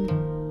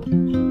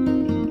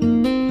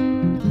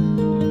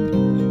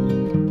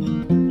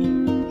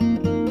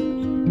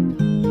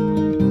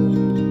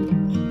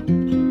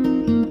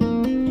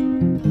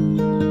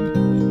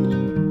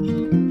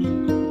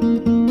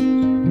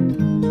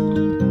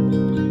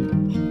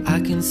 I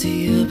can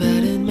see a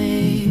bed and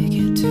make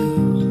it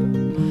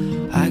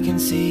too. I can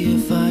see a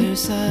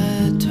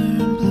fireside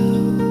turn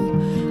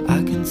blue.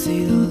 I can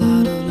see a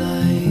lot of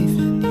life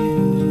in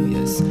you.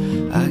 Yes,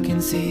 I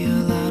can see a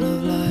lot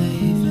of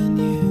life in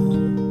you.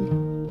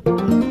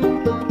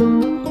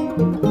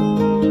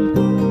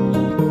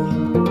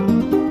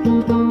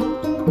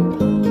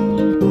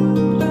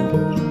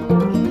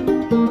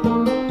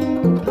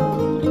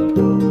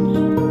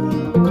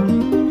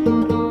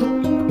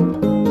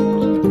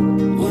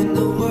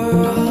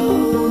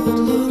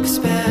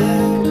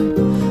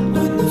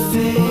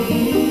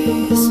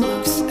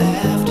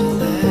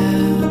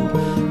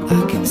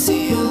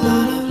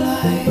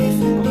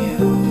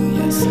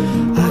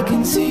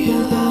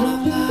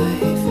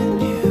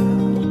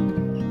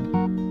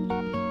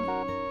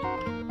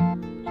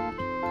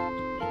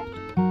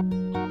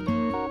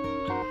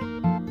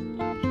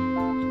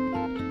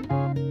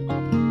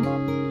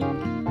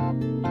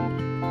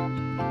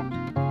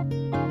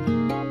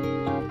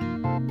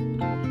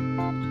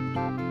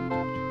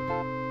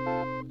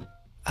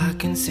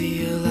 can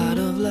see a lot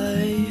of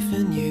life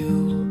in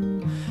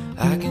you.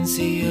 I can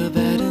see your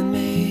bed and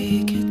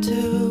make it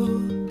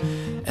too.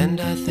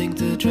 And I think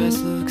the dress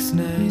looks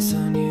nice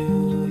on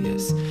you.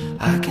 Yes,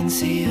 I can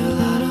see a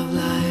lot of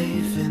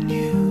life in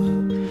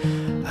you.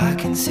 I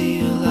can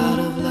see a lot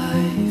of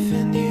life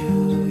in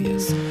you.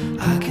 Yes,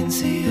 I can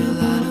see a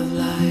lot of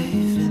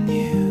life in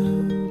you.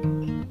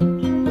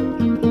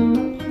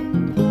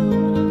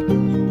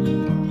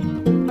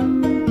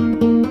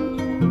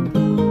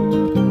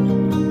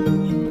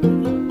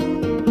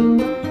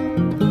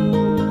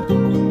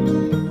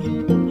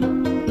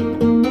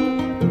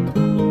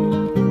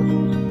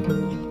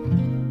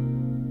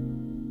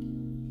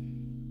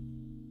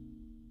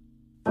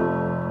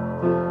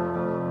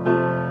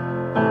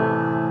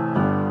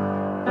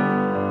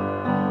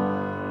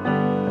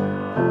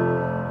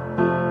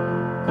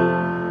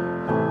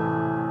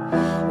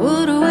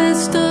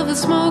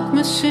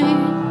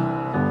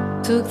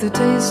 Took the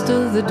taste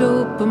of the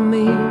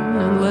dopamine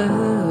and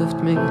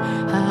left me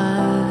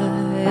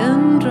high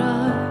and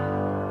dry.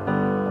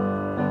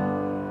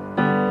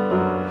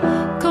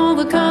 Call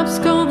the cops,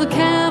 call the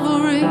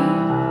cavalry,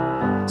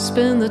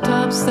 spin the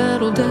tops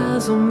that'll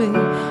dazzle me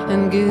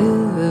and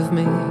give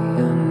me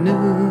a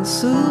new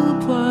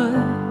supply.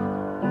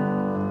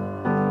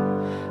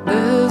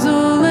 There's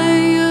a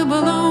layer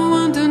below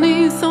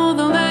underneath all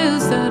the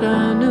layers that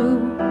I knew.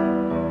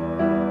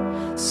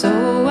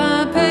 So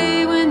I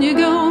pay when you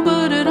go,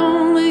 but it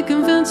only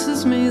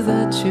convinces me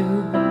that you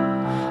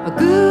are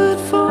good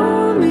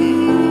for me.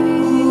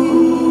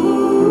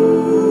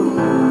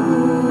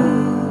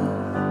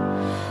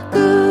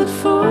 Good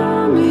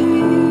for me.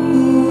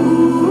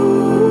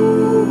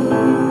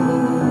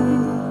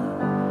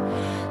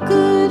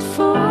 Good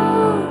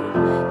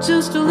for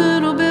just a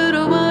little bit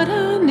of what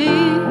I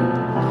need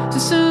to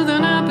soothe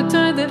an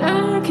appetite that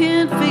I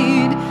can't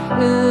feed.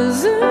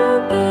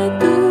 Isn't that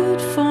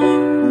good for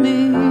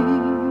me?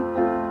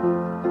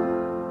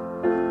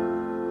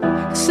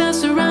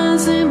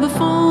 Accessorizing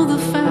before the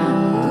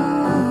fact,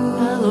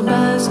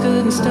 alibis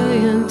couldn't stay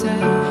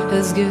intact,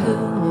 as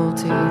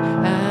guilty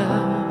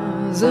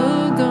as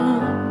a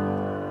gun.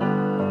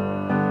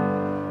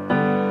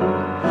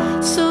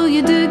 So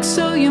you dig,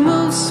 so you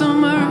move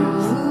some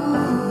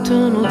earth,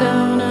 tunnel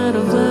down out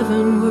of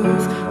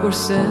Leavenworth, or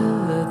set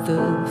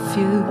the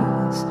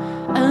fuse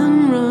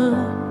and run.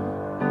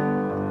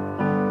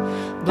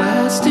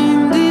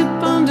 Blasting deep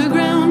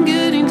underground,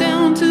 getting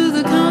down to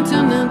the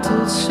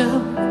continental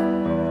shelf.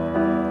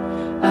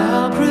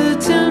 I'll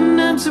pretend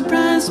I'm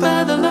surprised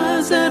by the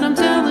lies that I'm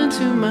telling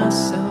to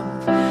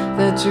myself,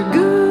 that you're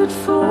good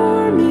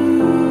for me.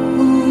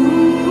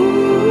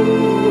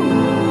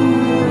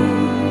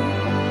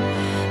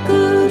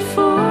 Good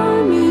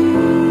for me.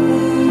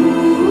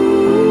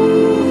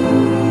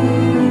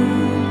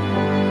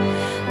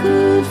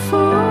 Good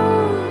for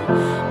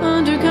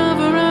under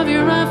cover of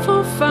your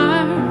rifle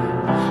fire.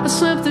 I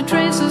swept the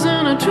traces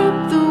and I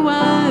tripped the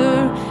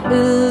wire.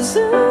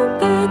 Isn't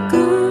that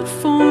good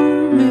for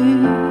me?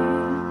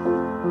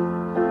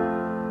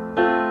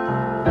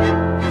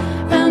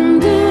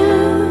 And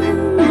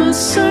in the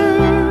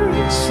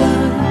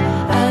searchlight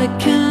I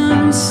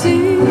can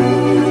see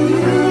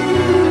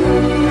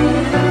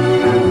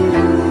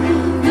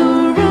the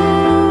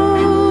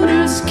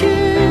rotors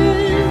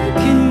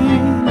kicking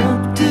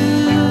up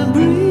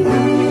debris.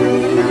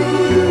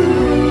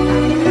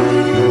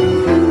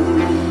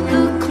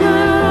 The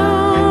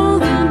cloud,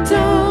 the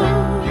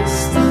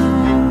dust, the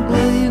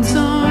blades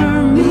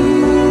are me.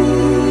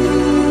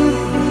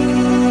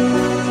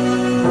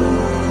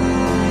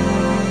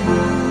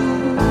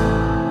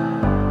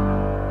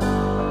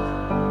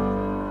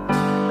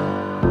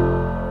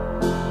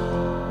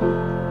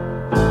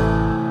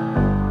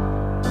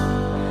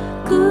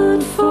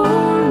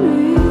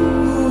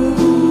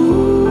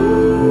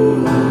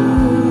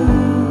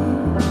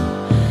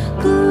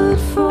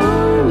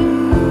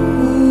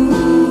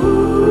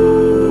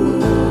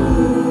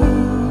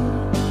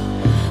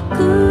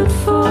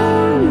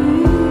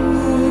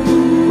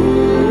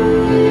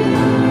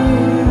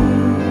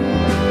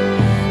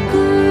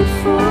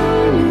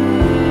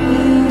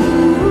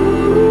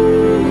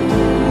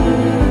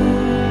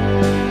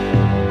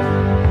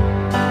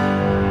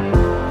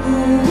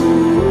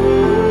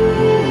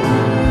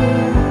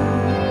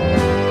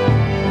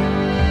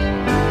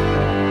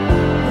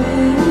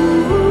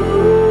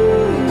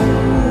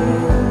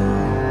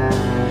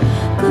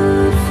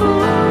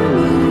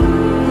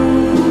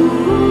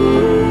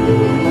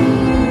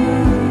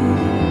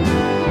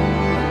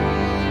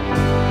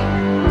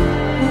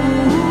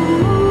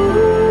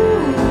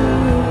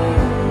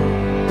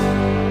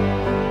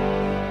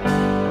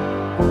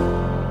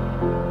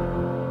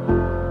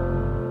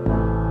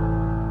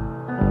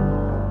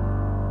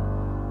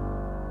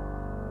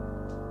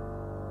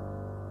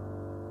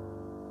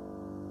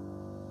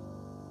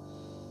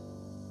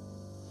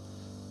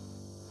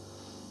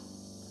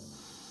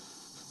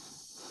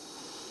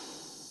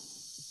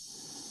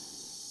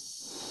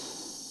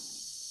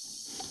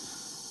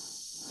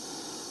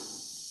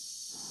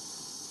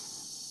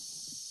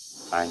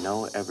 I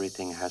know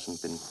everything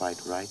hasn't been quite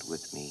right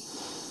with me,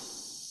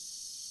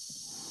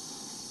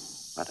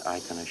 but I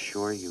can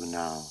assure you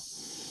now,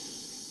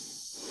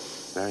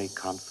 very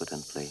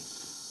confidently,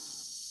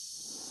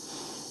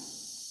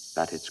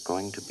 that it's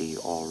going to be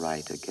all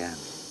right again.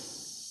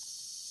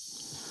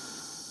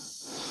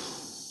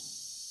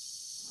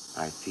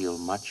 I feel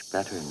much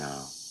better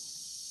now.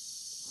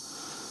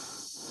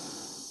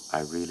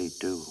 I really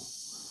do.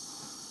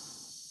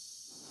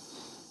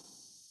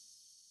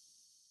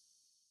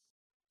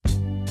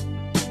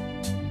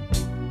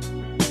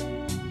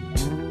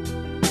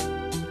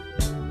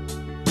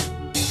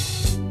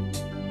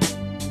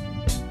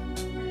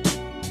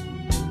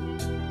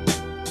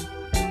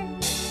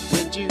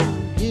 Did you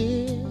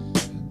hear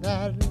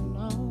that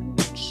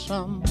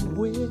lonesome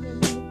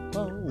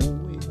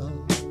whippoorwill?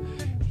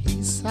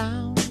 He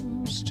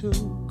sounds too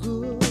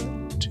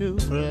good to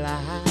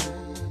fly.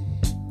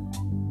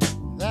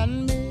 That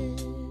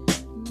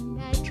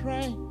midnight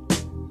train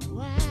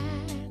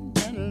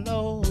winding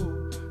low,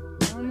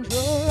 I'm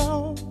so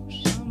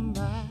lonesome I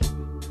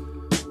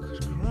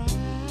could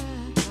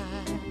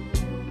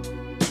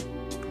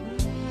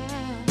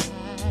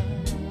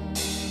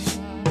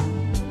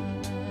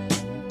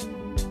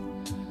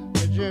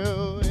Did you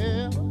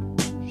ever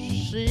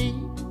see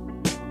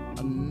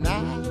a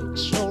night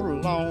so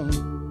long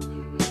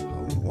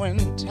when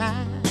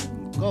time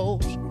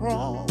goes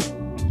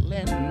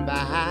crawling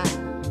by?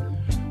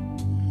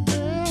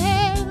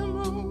 And the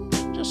moon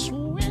just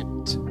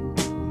went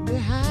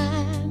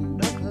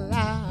behind a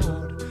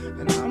cloud,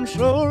 and I'm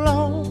so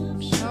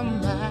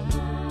lonesome I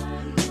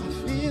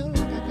feel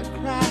like I could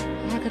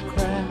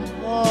cry,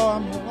 Oh,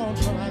 I'm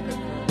lonesome I could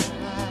cry.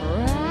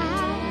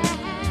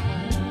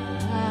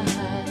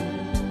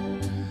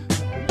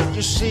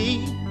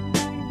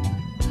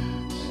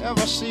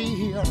 Ever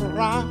see a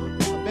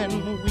robin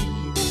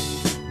weep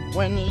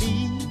when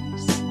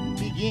leaves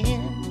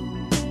begin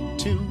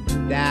to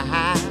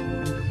die?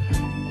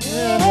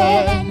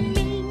 Well, that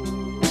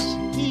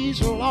means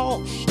he's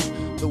lost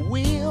the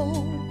will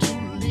to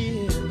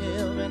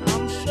live, and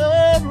I'm so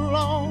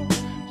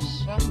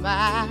lonesome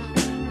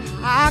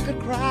I could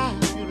cry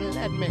if you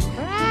let me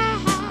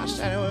cry.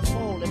 Standing with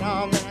folded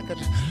arms, and I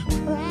could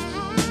cry.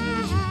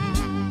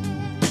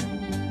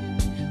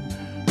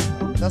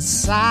 The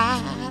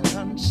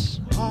silence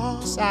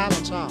of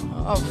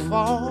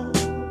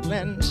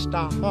falling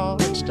star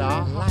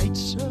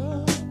lights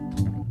up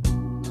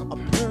a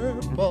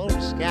purple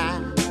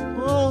sky.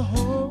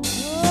 Oh,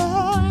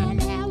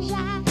 and as I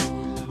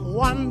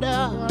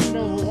wonder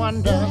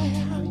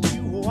where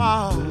you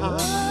are,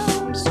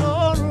 I'm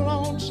so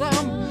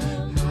lonesome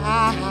I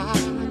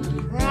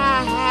could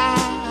cry,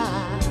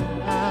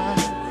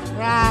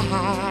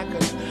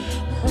 'cause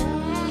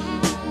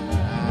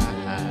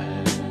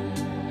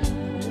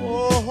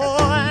oh,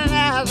 and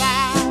as I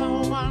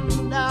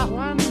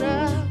wonder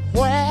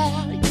where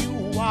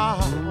you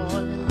are,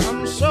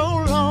 I'm so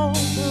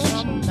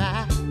lonesome I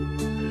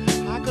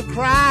could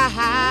cry.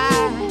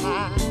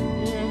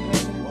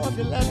 Oh, if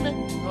you let me,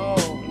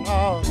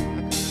 oh,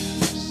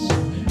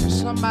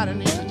 somebody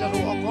needs to just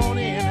walk on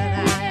in,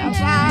 and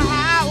as I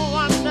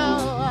wonder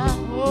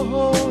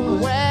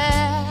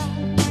where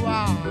you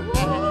are,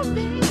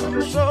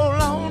 I'm so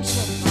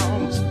lonesome.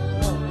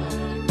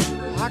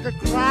 I could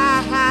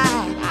cry.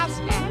 I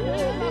stand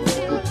there, I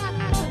feel like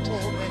I could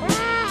cry.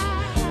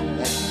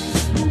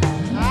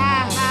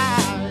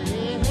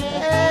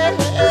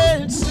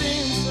 It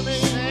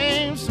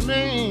seems to me,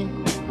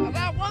 I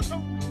wonder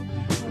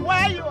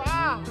where you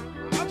are.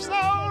 I'm so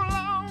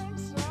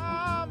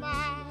lonesome.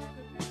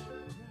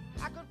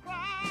 I could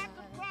cry,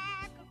 could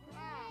cry.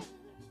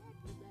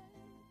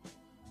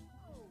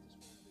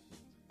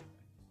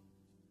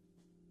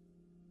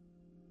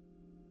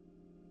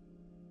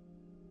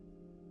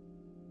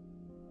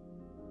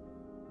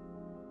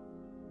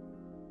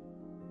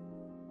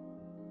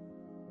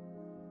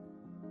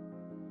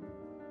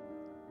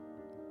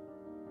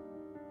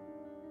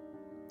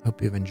 Hope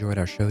you've enjoyed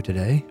our show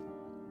today.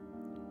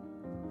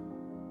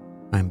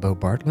 I'm Bo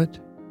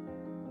Bartlett,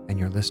 and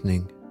you're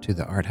listening to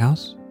The Art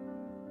House.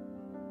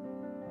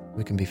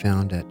 We can be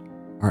found at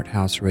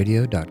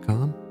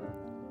arthouseradio.com.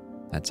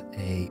 That's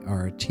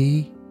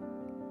ARTHAUS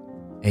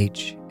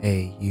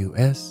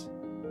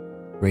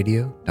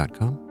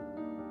radio.com.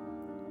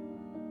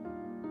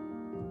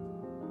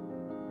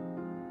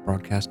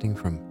 Broadcasting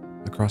from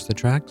across the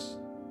tracks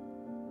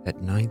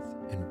at 9th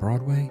and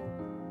Broadway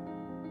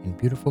in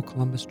beautiful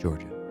Columbus,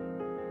 Georgia.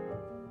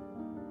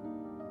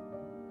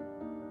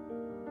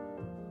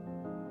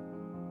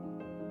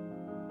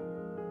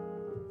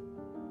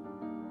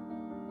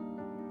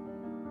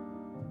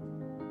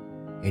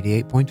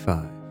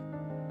 .5.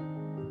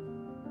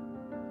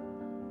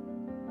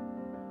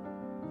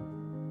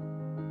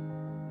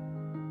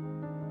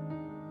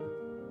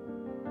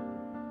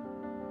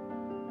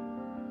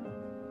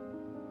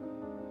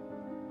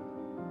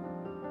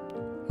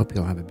 Hope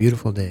you'll have a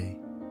beautiful day.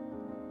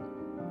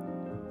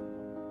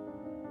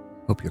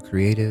 Hope you're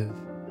creative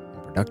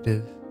and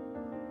productive.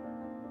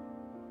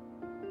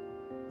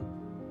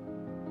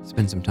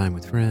 spend some time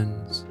with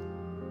friends,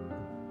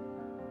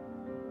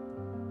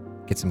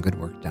 get some good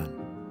work done.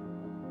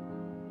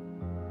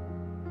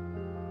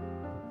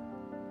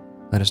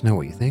 Let us know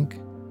what you think.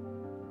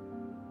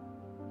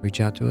 Reach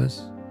out to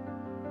us.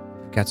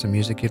 If you've got some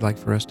music you'd like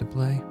for us to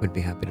play, we'd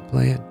be happy to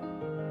play it.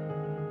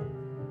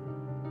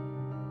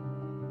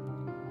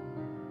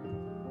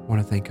 I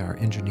want to thank our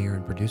engineer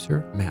and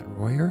producer, Matt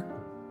Royer.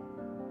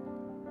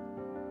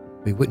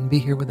 We wouldn't be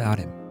here without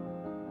him.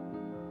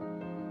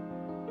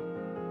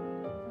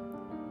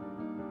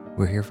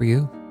 We're here for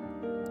you,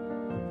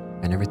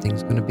 and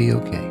everything's going to be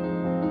okay.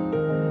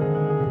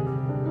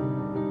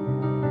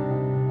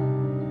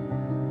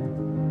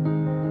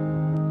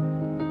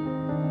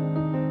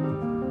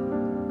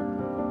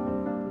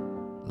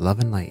 Love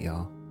and light,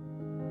 y'all.